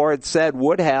what the Lord said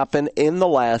would happen in the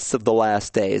last of the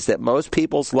last days, that most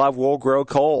people's love will grow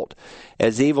cold.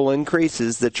 As evil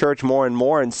increases, the church more and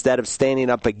more, instead of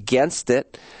standing up against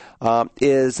it,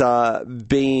 is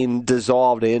being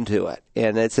dissolved into it.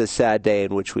 And it's a sad day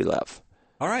in which we live.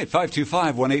 All right,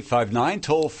 525-1859,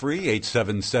 toll free,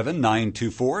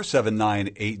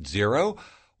 877-924-7980.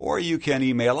 Or you can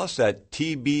email us at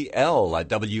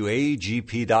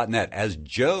tbl@wagp.net. As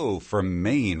Joe from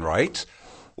Maine writes,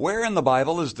 where in the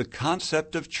Bible is the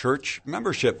concept of church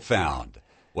membership found?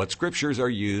 What scriptures are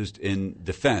used in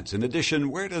defense? In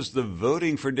addition, where does the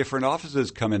voting for different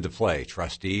offices come into play?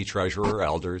 Trustee, treasurer,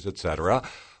 elders, etc.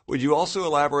 Would you also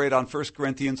elaborate on 1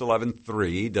 Corinthians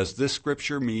 11:3? Does this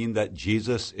scripture mean that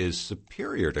Jesus is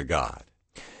superior to God?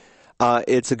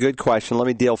 It's a good question. Let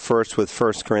me deal first with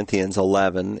 1 Corinthians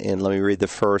 11, and let me read the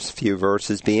first few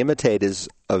verses. Be imitators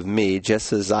of me,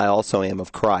 just as I also am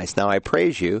of Christ. Now I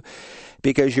praise you,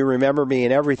 because you remember me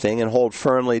in everything and hold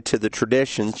firmly to the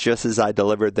traditions just as I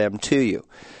delivered them to you.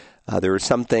 There were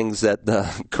some things that the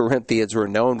Corinthians were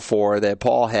known for that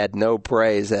Paul had no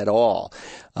praise at all.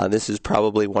 This is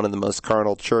probably one of the most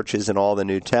carnal churches in all the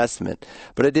New Testament.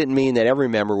 But it didn't mean that every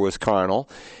member was carnal.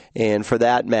 And for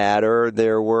that matter,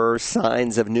 there were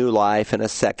signs of new life and a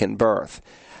second birth.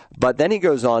 But then he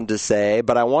goes on to say,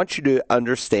 but I want you to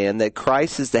understand that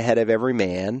Christ is the head of every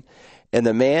man, and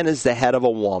the man is the head of a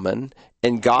woman,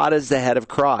 and God is the head of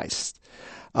Christ.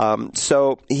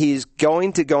 So he's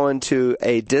going to go into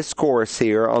a discourse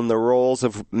here on the roles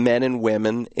of men and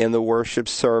women in the worship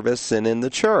service and in the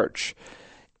church.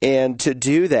 And to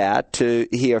do that,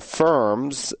 he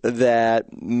affirms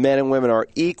that men and women are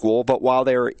equal, but while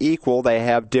they are equal, they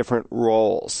have different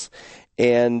roles.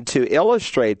 And to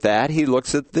illustrate that, he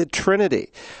looks at the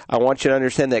Trinity. I want you to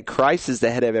understand that Christ is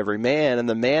the head of every man, and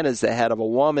the man is the head of a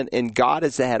woman, and God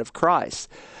is the head of Christ.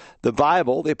 The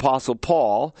Bible, the Apostle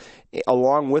Paul,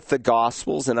 along with the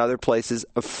Gospels and other places,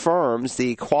 affirms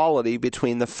the equality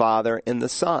between the Father and the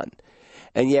Son.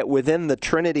 And yet within the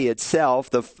Trinity itself,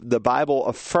 the Bible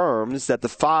affirms that the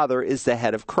Father is the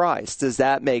head of Christ. Does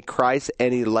that make Christ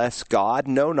any less God?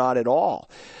 No, not at all.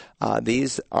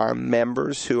 These are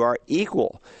members who are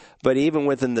equal. But even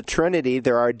within the Trinity,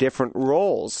 there are different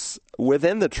roles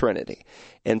within the Trinity.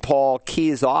 And Paul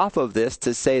keys off of this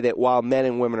to say that while men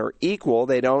and women are equal,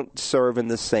 they don't serve in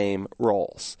the same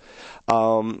roles.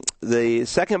 The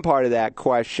second part of that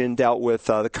question dealt with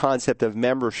the concept of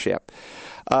membership.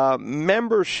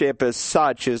 Membership as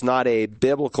such is not a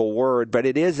biblical word, but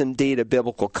it is indeed a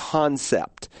biblical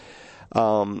concept.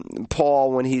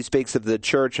 Paul, when he speaks of the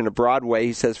church in a broad way,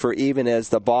 he says, for even as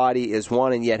the body is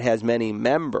one and yet has many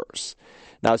members.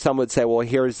 Now, some would say, well,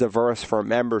 here's the verse for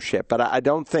membership, but I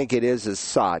don't think it is as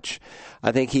such.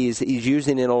 I think he's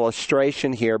using an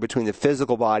illustration here between the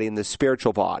physical body and the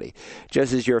spiritual body.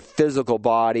 Just as your physical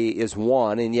body is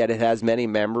one, and yet it has many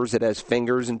members, it has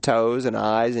fingers and toes and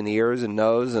eyes and ears and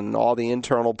nose and all the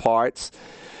internal parts.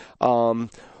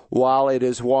 While it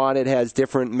is one, it has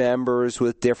different members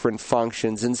with different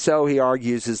functions. And so he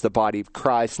argues is the body of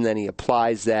Christ, and then he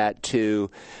applies that to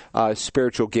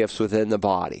spiritual gifts within the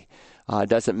body.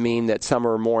 Doesn't mean that some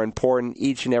are more important.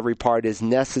 Each and every part is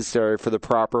necessary for the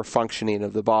proper functioning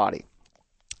of the body.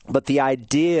 But the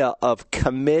idea of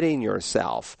committing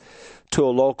yourself to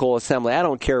a local assembly, I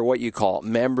don't care what you call it,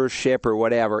 membership or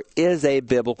whatever, is a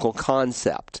biblical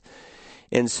concept.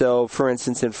 And so, for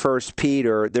instance, in 1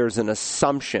 Peter, there's an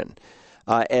assumption.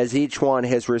 As each one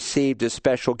has received a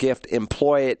special gift,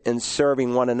 employ it in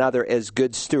serving one another as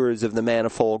good stewards of the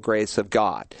manifold grace of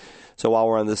God. So while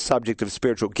we're on the subject of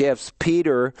spiritual gifts,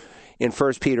 Peter, in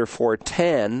 1 Peter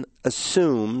 4:10,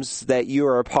 assumes that you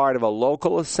are a part of a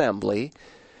local assembly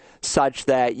such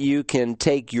that you can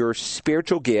take your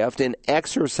spiritual gift and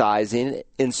exercising it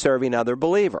in serving other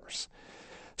believers.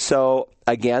 So,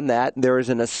 again, that there is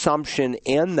an assumption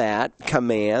in that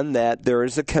command that there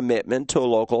is a commitment to a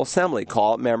local assembly.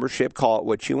 Call it membership, call it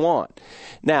what you want.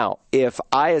 Now, if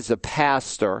I, as a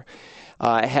pastor,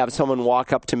 have someone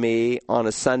walk up to me on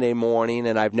a Sunday morning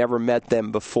and I've never met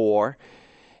them before,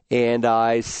 and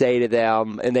I say to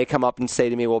them, and they come up and say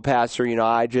to me, well, Pastor,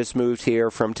 I just moved here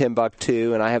from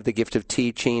Timbuktu and I have the gift of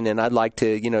teaching and I'd like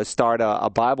to, start a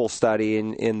Bible study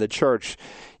in the church,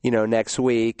 next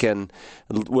week and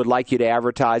would like you to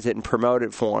advertise it and promote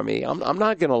it for me. I'm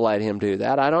not going to let him do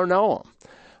that. I don't know him.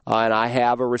 And I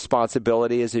have a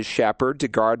responsibility as a shepherd to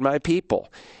guard my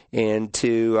people and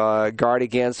to guard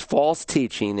against false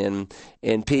teaching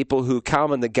and people who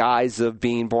come in the guise of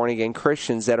being born-again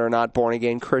Christians that are not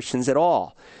born-again Christians at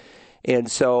all.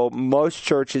 And so most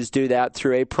churches do that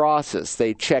through a process.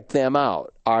 They check them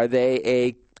out. Are they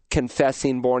a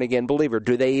confessing born-again believer?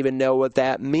 Do they even know what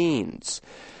that means?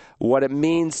 What it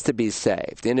means to be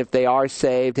saved? And if they are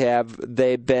saved, have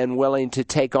they been willing to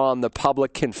take on the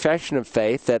public confession of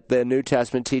faith that the New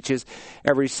Testament teaches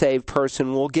every saved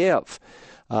person will give?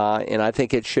 And I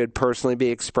think it should personally be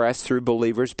expressed through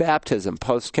believers' baptism,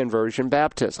 post-conversion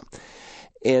baptism.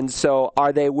 And so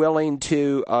are they willing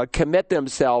to commit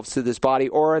themselves to this body,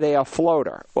 or are they a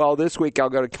floater? Well, this week I'll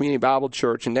go to Community Bible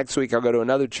Church, and next week I'll go to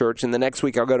another church, and the next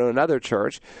week I'll go to another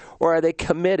church. Or are they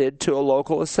committed to a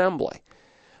local assembly?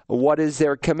 What is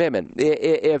their commitment?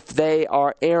 If they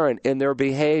are errant in their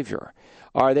behavior,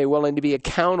 are they willing to be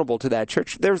accountable to that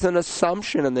church? There's an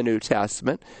assumption in the New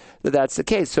Testament that that's the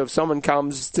case. So if someone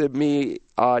comes to me,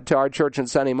 to our church on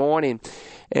Sunday morning,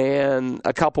 and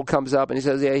a couple comes up and he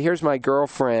says, yeah, here's my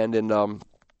girlfriend, and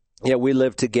we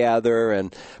live together,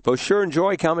 but sure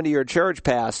enjoy coming to your church,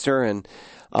 Pastor, and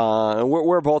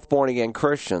we're both born-again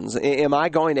Christians. Am I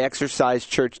going to exercise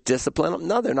church discipline?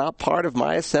 No, they're not part of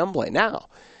my assembly. Now,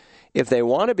 If they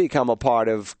want to become a part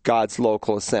of God's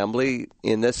local assembly,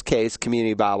 in this case,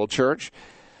 Community Bible Church,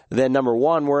 then number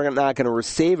one, we're not going to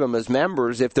receive them as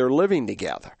members if they're living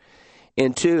together.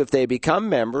 And two, if they become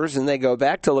members and they go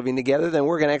back to living together, then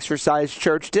we're going to exercise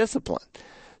church discipline.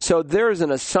 So there's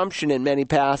an assumption in many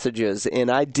passages,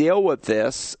 and I deal with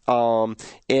this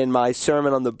in my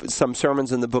sermon on some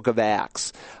sermons in the book of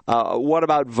Acts. What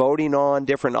about voting on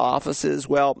different offices?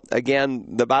 Well, again,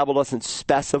 the Bible doesn't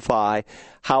specify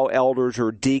how elders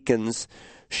or deacons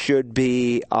should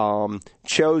be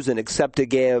chosen except to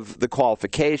give the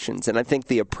qualifications. And I think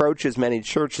the approaches many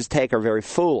churches take are very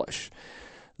foolish.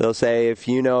 They'll say, if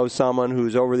you know someone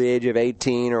who's over the age of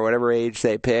 18 or whatever age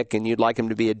they pick and you'd like him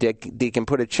to be a deacon,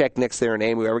 put a check next to their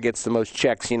name. Whoever gets the most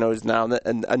checks, is now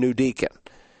a new deacon.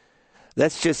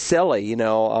 That's just silly.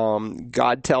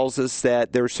 God tells us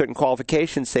that there are certain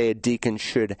qualifications, say, a deacon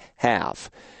should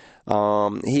have.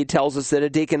 He tells us that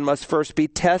a deacon must first be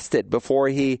tested before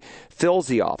he fills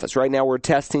the office. Right now we're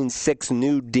testing 6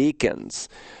 new deacons.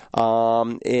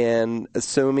 And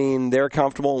assuming they're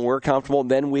comfortable and we're comfortable,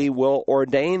 then we will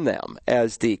ordain them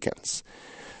as deacons.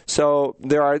 So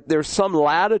there's some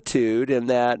latitude in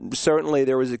that. Certainly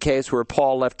there was a case where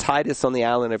Paul left Titus on the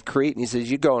island of Crete, and he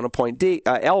says, you go and appoint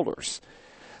elders.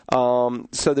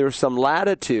 So there's some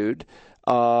latitude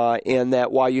in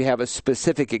that while you have a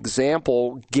specific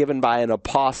example given by an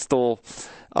apostle,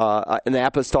 an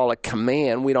apostolic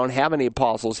command. We don't have any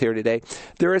apostles here today.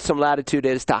 There is some latitude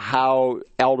as to how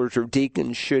elders or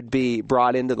deacons should be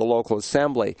brought into the local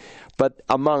assembly. But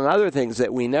among other things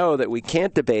that we know that we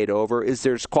can't debate over is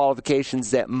there's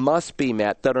qualifications that must be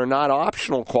met that are not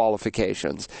optional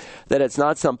qualifications, that it's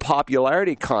not some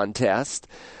popularity contest,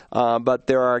 but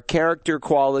there are character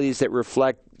qualities that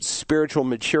reflect spiritual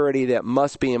maturity that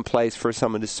must be in place for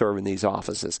someone to serve in these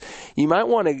offices. You might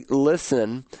want to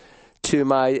listen to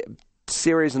my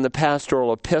series in the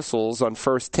pastoral epistles on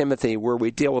 1 Timothy, where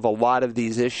we deal with a lot of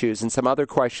these issues and some other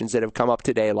questions that have come up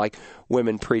today, like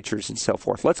women preachers and so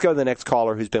forth. Let's go to the next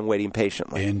caller who's been waiting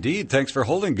patiently. Indeed. Thanks for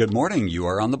holding. Good morning. You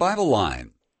are on the Bible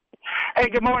line. Hey,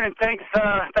 good morning. Thanks,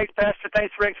 Pastor.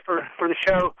 Thanks, Rick, for the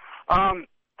show.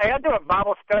 Hey, I do a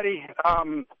Bible study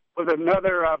with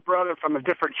another brother from a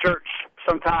different church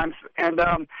sometimes, and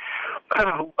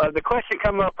the question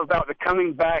come up about the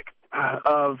coming back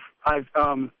of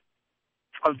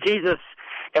Jesus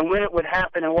and when it would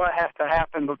happen and what has to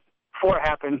happen before it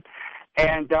happened.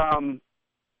 And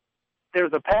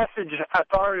there's a passage I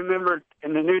thought I remembered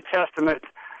in the New Testament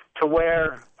to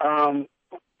where one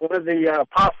of the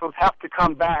apostles have to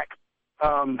come back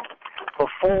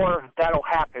before that'll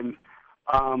happen.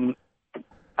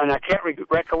 And I can't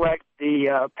recollect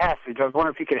the passage. I was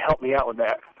wondering if you could help me out with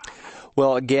that.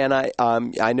 Well, again,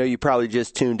 I know you probably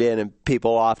just tuned in, and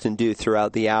people often do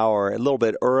throughout the hour. A little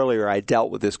bit earlier, I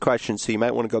dealt with this question, so you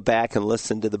might want to go back and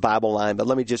listen to the Bible line. But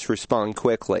let me just respond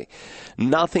quickly.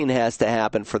 Nothing has to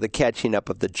happen for the catching up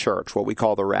of the church, what we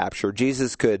call the rapture.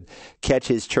 Jesus could catch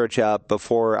his church up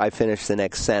before I finish the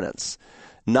next sentence.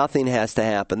 Nothing has to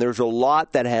happen. There's a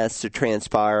lot that has to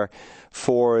transpire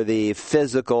for the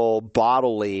physical,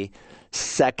 bodily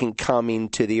second coming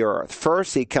to the earth.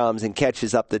 First, he comes and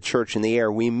catches up the church in the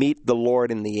air. We meet the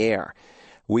Lord in the air.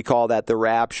 We call that the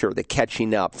rapture, the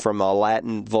catching up, from a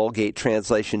Latin Vulgate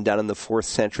translation done in the 4th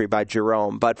century by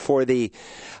Jerome. But for the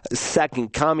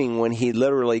second coming, when he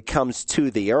literally comes to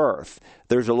the earth,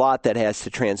 there's a lot that has to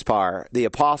transpire. The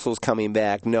apostles coming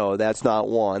back, no, that's not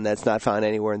one. That's not found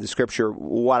anywhere in the Scripture.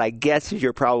 What I guess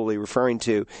you're probably referring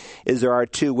to is there are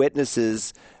 2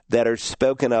 witnesses that are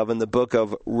spoken of in the book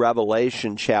of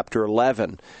Revelation, chapter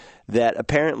 11, that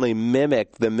apparently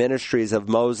mimic the ministries of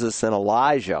Moses and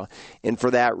Elijah. And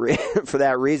for that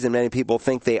reason, many people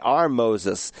think they are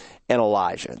Moses and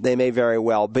Elijah. They may very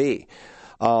well be.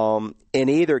 In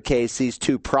either case, these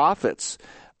 2 prophets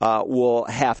will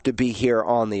have to be here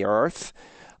on the earth.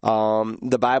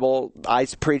 The Bible, I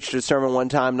preached a sermon one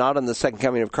time, not on the second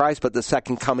coming of Christ, but the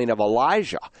second coming of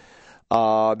Elijah.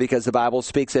 Because the Bible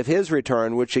speaks of his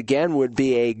return, which again would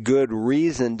be a good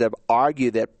reason to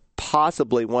argue that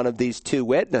possibly one of these 2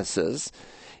 witnesses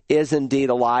is indeed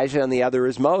Elijah and the other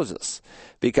is Moses.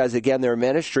 Because again, their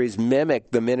ministries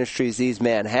mimic the ministries these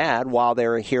men had while they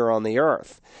were here on the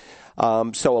earth.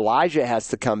 So Elijah has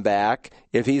to come back.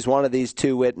 If he's one of these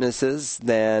 2 witnesses,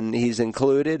 then he's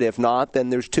included. If not, then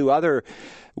there's 2 other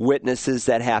witnesses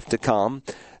that have to come.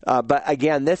 But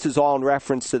again, this is all in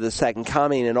reference to the second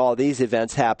coming, and all these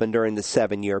events happen during the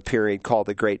 7-year period called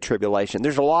the Great Tribulation.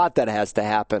 There's a lot that has to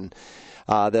happen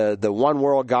the one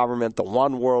world government, the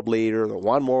one world leader, the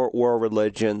one world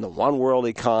religion, the one world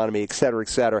economy, et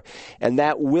cetera, and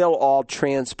that will all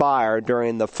transpire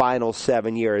during the final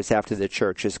 7 years after the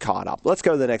church is caught up. Let's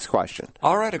go to the next question.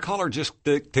 All right, a caller just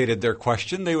dictated their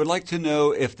question. They would like to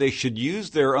know if they should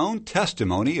use their own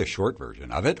testimony, a short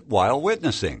version of it, while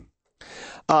witnessing.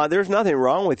 There's nothing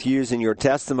wrong with using your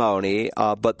testimony,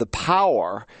 but the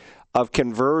power of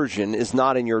conversion is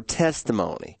not in your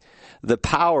testimony. The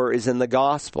power is in the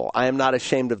gospel. I am not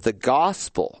ashamed of the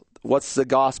gospel. What's the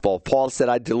gospel? Paul said,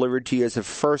 I delivered to you as of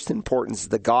first importance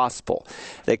the gospel,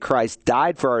 that Christ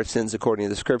died for our sins according to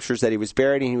the Scriptures, that he was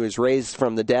buried and he was raised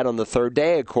from the dead on the third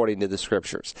day according to the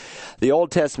Scriptures. The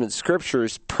Old Testament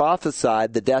Scriptures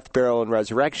prophesied the death, burial, and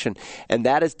resurrection, and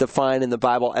that is defined in the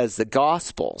Bible as the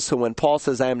gospel. So when Paul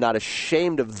says, I am not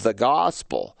ashamed of the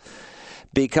gospel,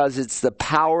 because it's the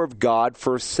power of God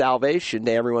for salvation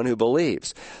to everyone who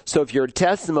believes. So if your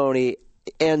testimony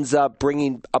ends up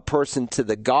bringing a person to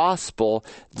the gospel,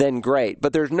 then great.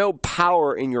 But there's no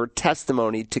power in your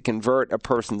testimony to convert a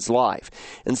person's life.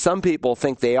 And some people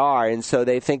think they are, and so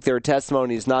they think their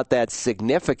testimony is not that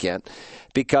significant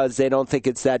because they don't think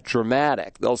it's that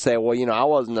dramatic. They'll say, well, I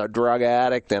wasn't a drug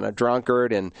addict and a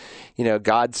drunkard, and,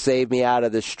 God saved me out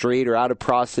of the street or out of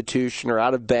prostitution or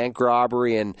out of bank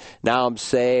robbery, and now I'm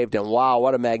saved, and wow,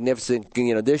 what a magnificent,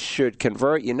 this should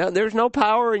convert you. No, there's no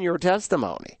power in your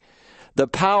testimony. The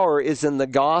power is in the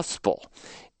gospel.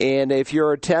 And if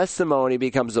your testimony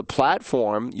becomes a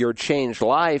platform, your changed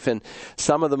life, and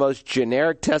some of the most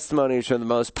generic testimonies are the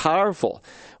most powerful.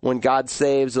 When God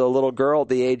saves a little girl at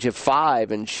the age of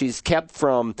 5, and she's kept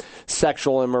from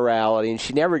sexual immorality, and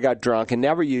she never got drunk and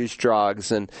never used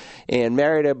drugs, and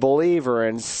married a believer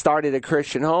and started a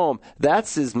Christian home,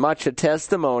 that's as much a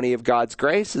testimony of God's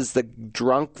grace as the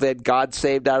drunk that God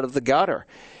saved out of the gutter.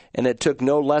 And it took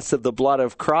no less of the blood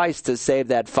of Christ to save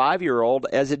that 5-year-old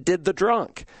as it did the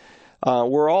drunk.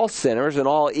 We're all sinners and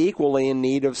all equally in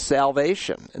need of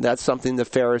salvation. And that's something the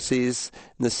Pharisees,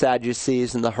 and the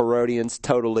Sadducees, and the Herodians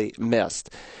totally missed.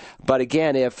 But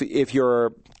again, if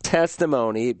your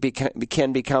testimony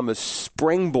can become a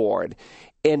springboard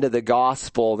into the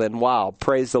gospel, then wow,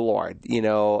 praise the Lord.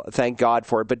 Thank God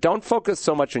for it. But don't focus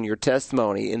so much on your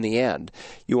testimony in the end.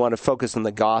 You want to focus on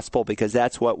the gospel because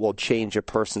that's what will change a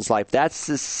person's life. That's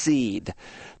the seed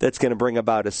that's going to bring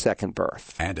about a second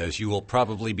birth. And as you will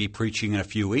probably be preaching in a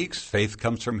few weeks, faith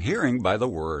comes from hearing by the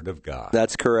word of God.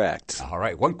 That's correct. All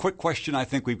right. One quick question I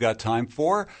think we've got time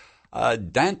for.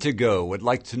 Dantigo would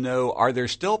like to know, are there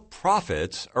still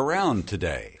prophets around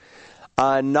today?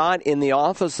 Not in the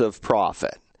office of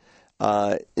prophet.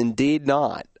 Indeed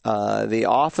not. The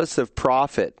office of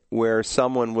prophet, where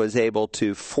someone was able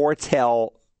to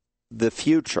foretell the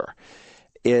future,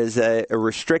 is a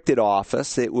restricted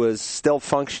office. It was still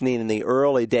functioning in the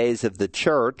early days of the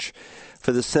church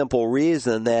for the simple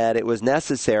reason that it was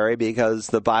necessary because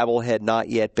the Bible had not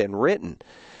yet been written.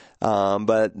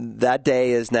 But that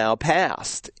day is now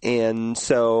past. And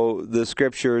so the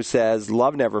Scripture says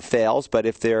love never fails, but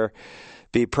if there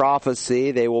be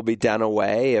prophecy, they will be done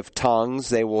away. If tongues,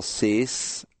 they will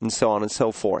cease, and so on and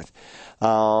so forth.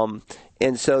 And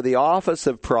so the office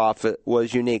of prophet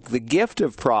was unique. The gift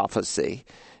of prophecy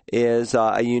is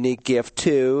a unique gift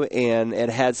too, and it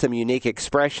had some unique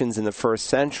expressions in the first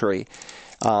century.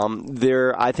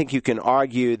 I think you can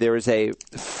argue there is a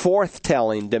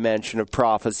forthtelling dimension of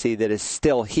prophecy that is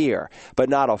still here, but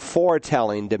not a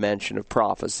foretelling dimension of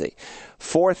prophecy.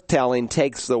 Forthtelling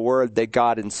takes the word that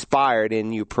God inspired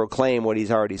and you proclaim what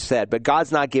he's already said, but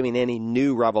God's not giving any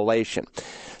new revelation.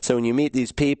 So when you meet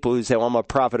these people who say, well, I'm a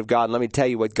prophet of God, and let me tell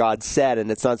you what God said, and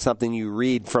it's not something you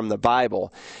read from the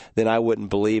Bible, then I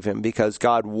wouldn't believe him, because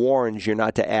God warns you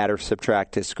not to add or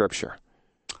subtract his Scripture.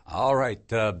 All right.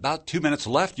 About 2 minutes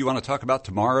left. You want to talk about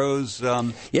tomorrow's...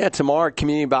 Yeah, tomorrow,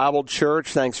 Community Bible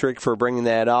Church. Thanks, Rick, for bringing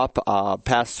that up.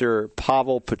 Pastor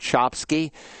Pavel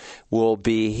Pochopsky will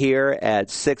be here at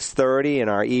 6:30 in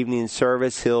our evening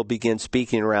service. He'll begin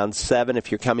speaking around 7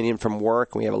 if you're coming in from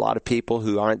work. We have a lot of people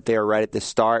who aren't there right at the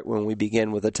start when we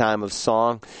begin with a time of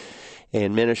song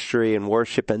and ministry and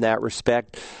worship in that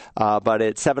respect. But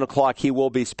at 7 o'clock, he will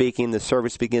be speaking. The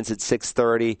service begins at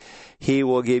 6:30. He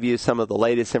will give you some of the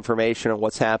latest information on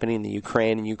what's happening in the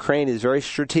Ukraine. And Ukraine is very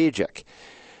strategic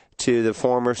to the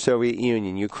former Soviet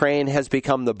Union. Ukraine has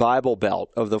become the Bible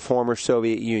Belt of the former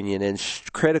Soviet Union and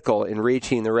critical in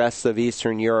reaching the rest of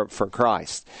Eastern Europe for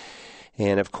Christ.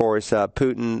 And, of course,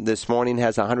 Putin this morning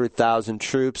has 100,000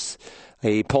 troops.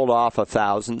 He pulled off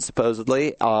 1,000,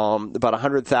 supposedly, about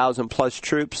 100,000 plus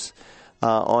troops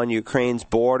on Ukraine's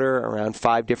border, around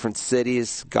 5 different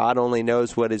cities. God only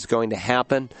knows what is going to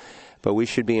happen. but we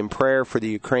should be in prayer for the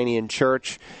Ukrainian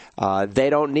church. They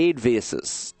don't need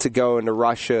visas to go into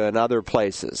Russia and other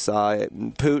places.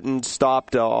 Putin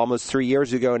stopped almost 3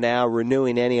 years ago now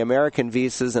renewing any American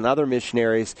visas and other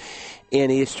missionaries in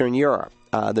Eastern Europe.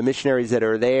 The missionaries that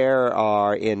are there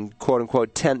are in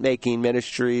quote-unquote tent-making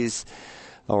ministries,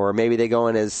 or maybe they go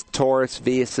in as tourist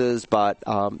visas, but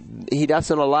he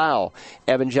doesn't allow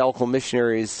evangelical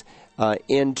missionaries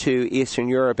into Eastern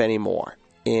Europe anymore.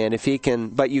 And if he can,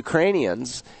 but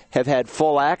Ukrainians have had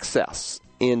full access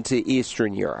into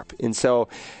Eastern Europe. And so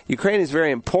Ukraine is very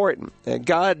important.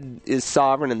 God is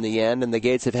sovereign in the end, and the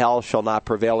gates of hell shall not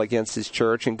prevail against his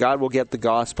church, and God will get the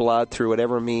gospel out through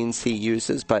whatever means he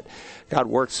uses. But God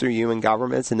works through human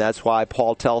governments, and that's why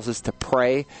Paul tells us to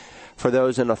pray for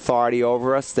those in authority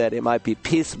over us, that it might be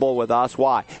peaceable with us.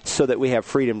 Why? So that we have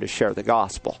freedom to share the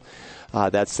gospel.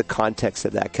 That's the context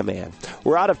of that command.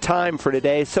 We're out of time for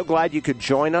today. So glad you could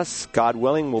join us. God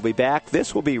willing, we'll be back.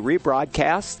 This will be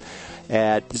rebroadcast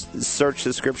at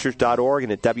searchthescriptures.org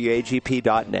and at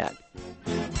wagp.net.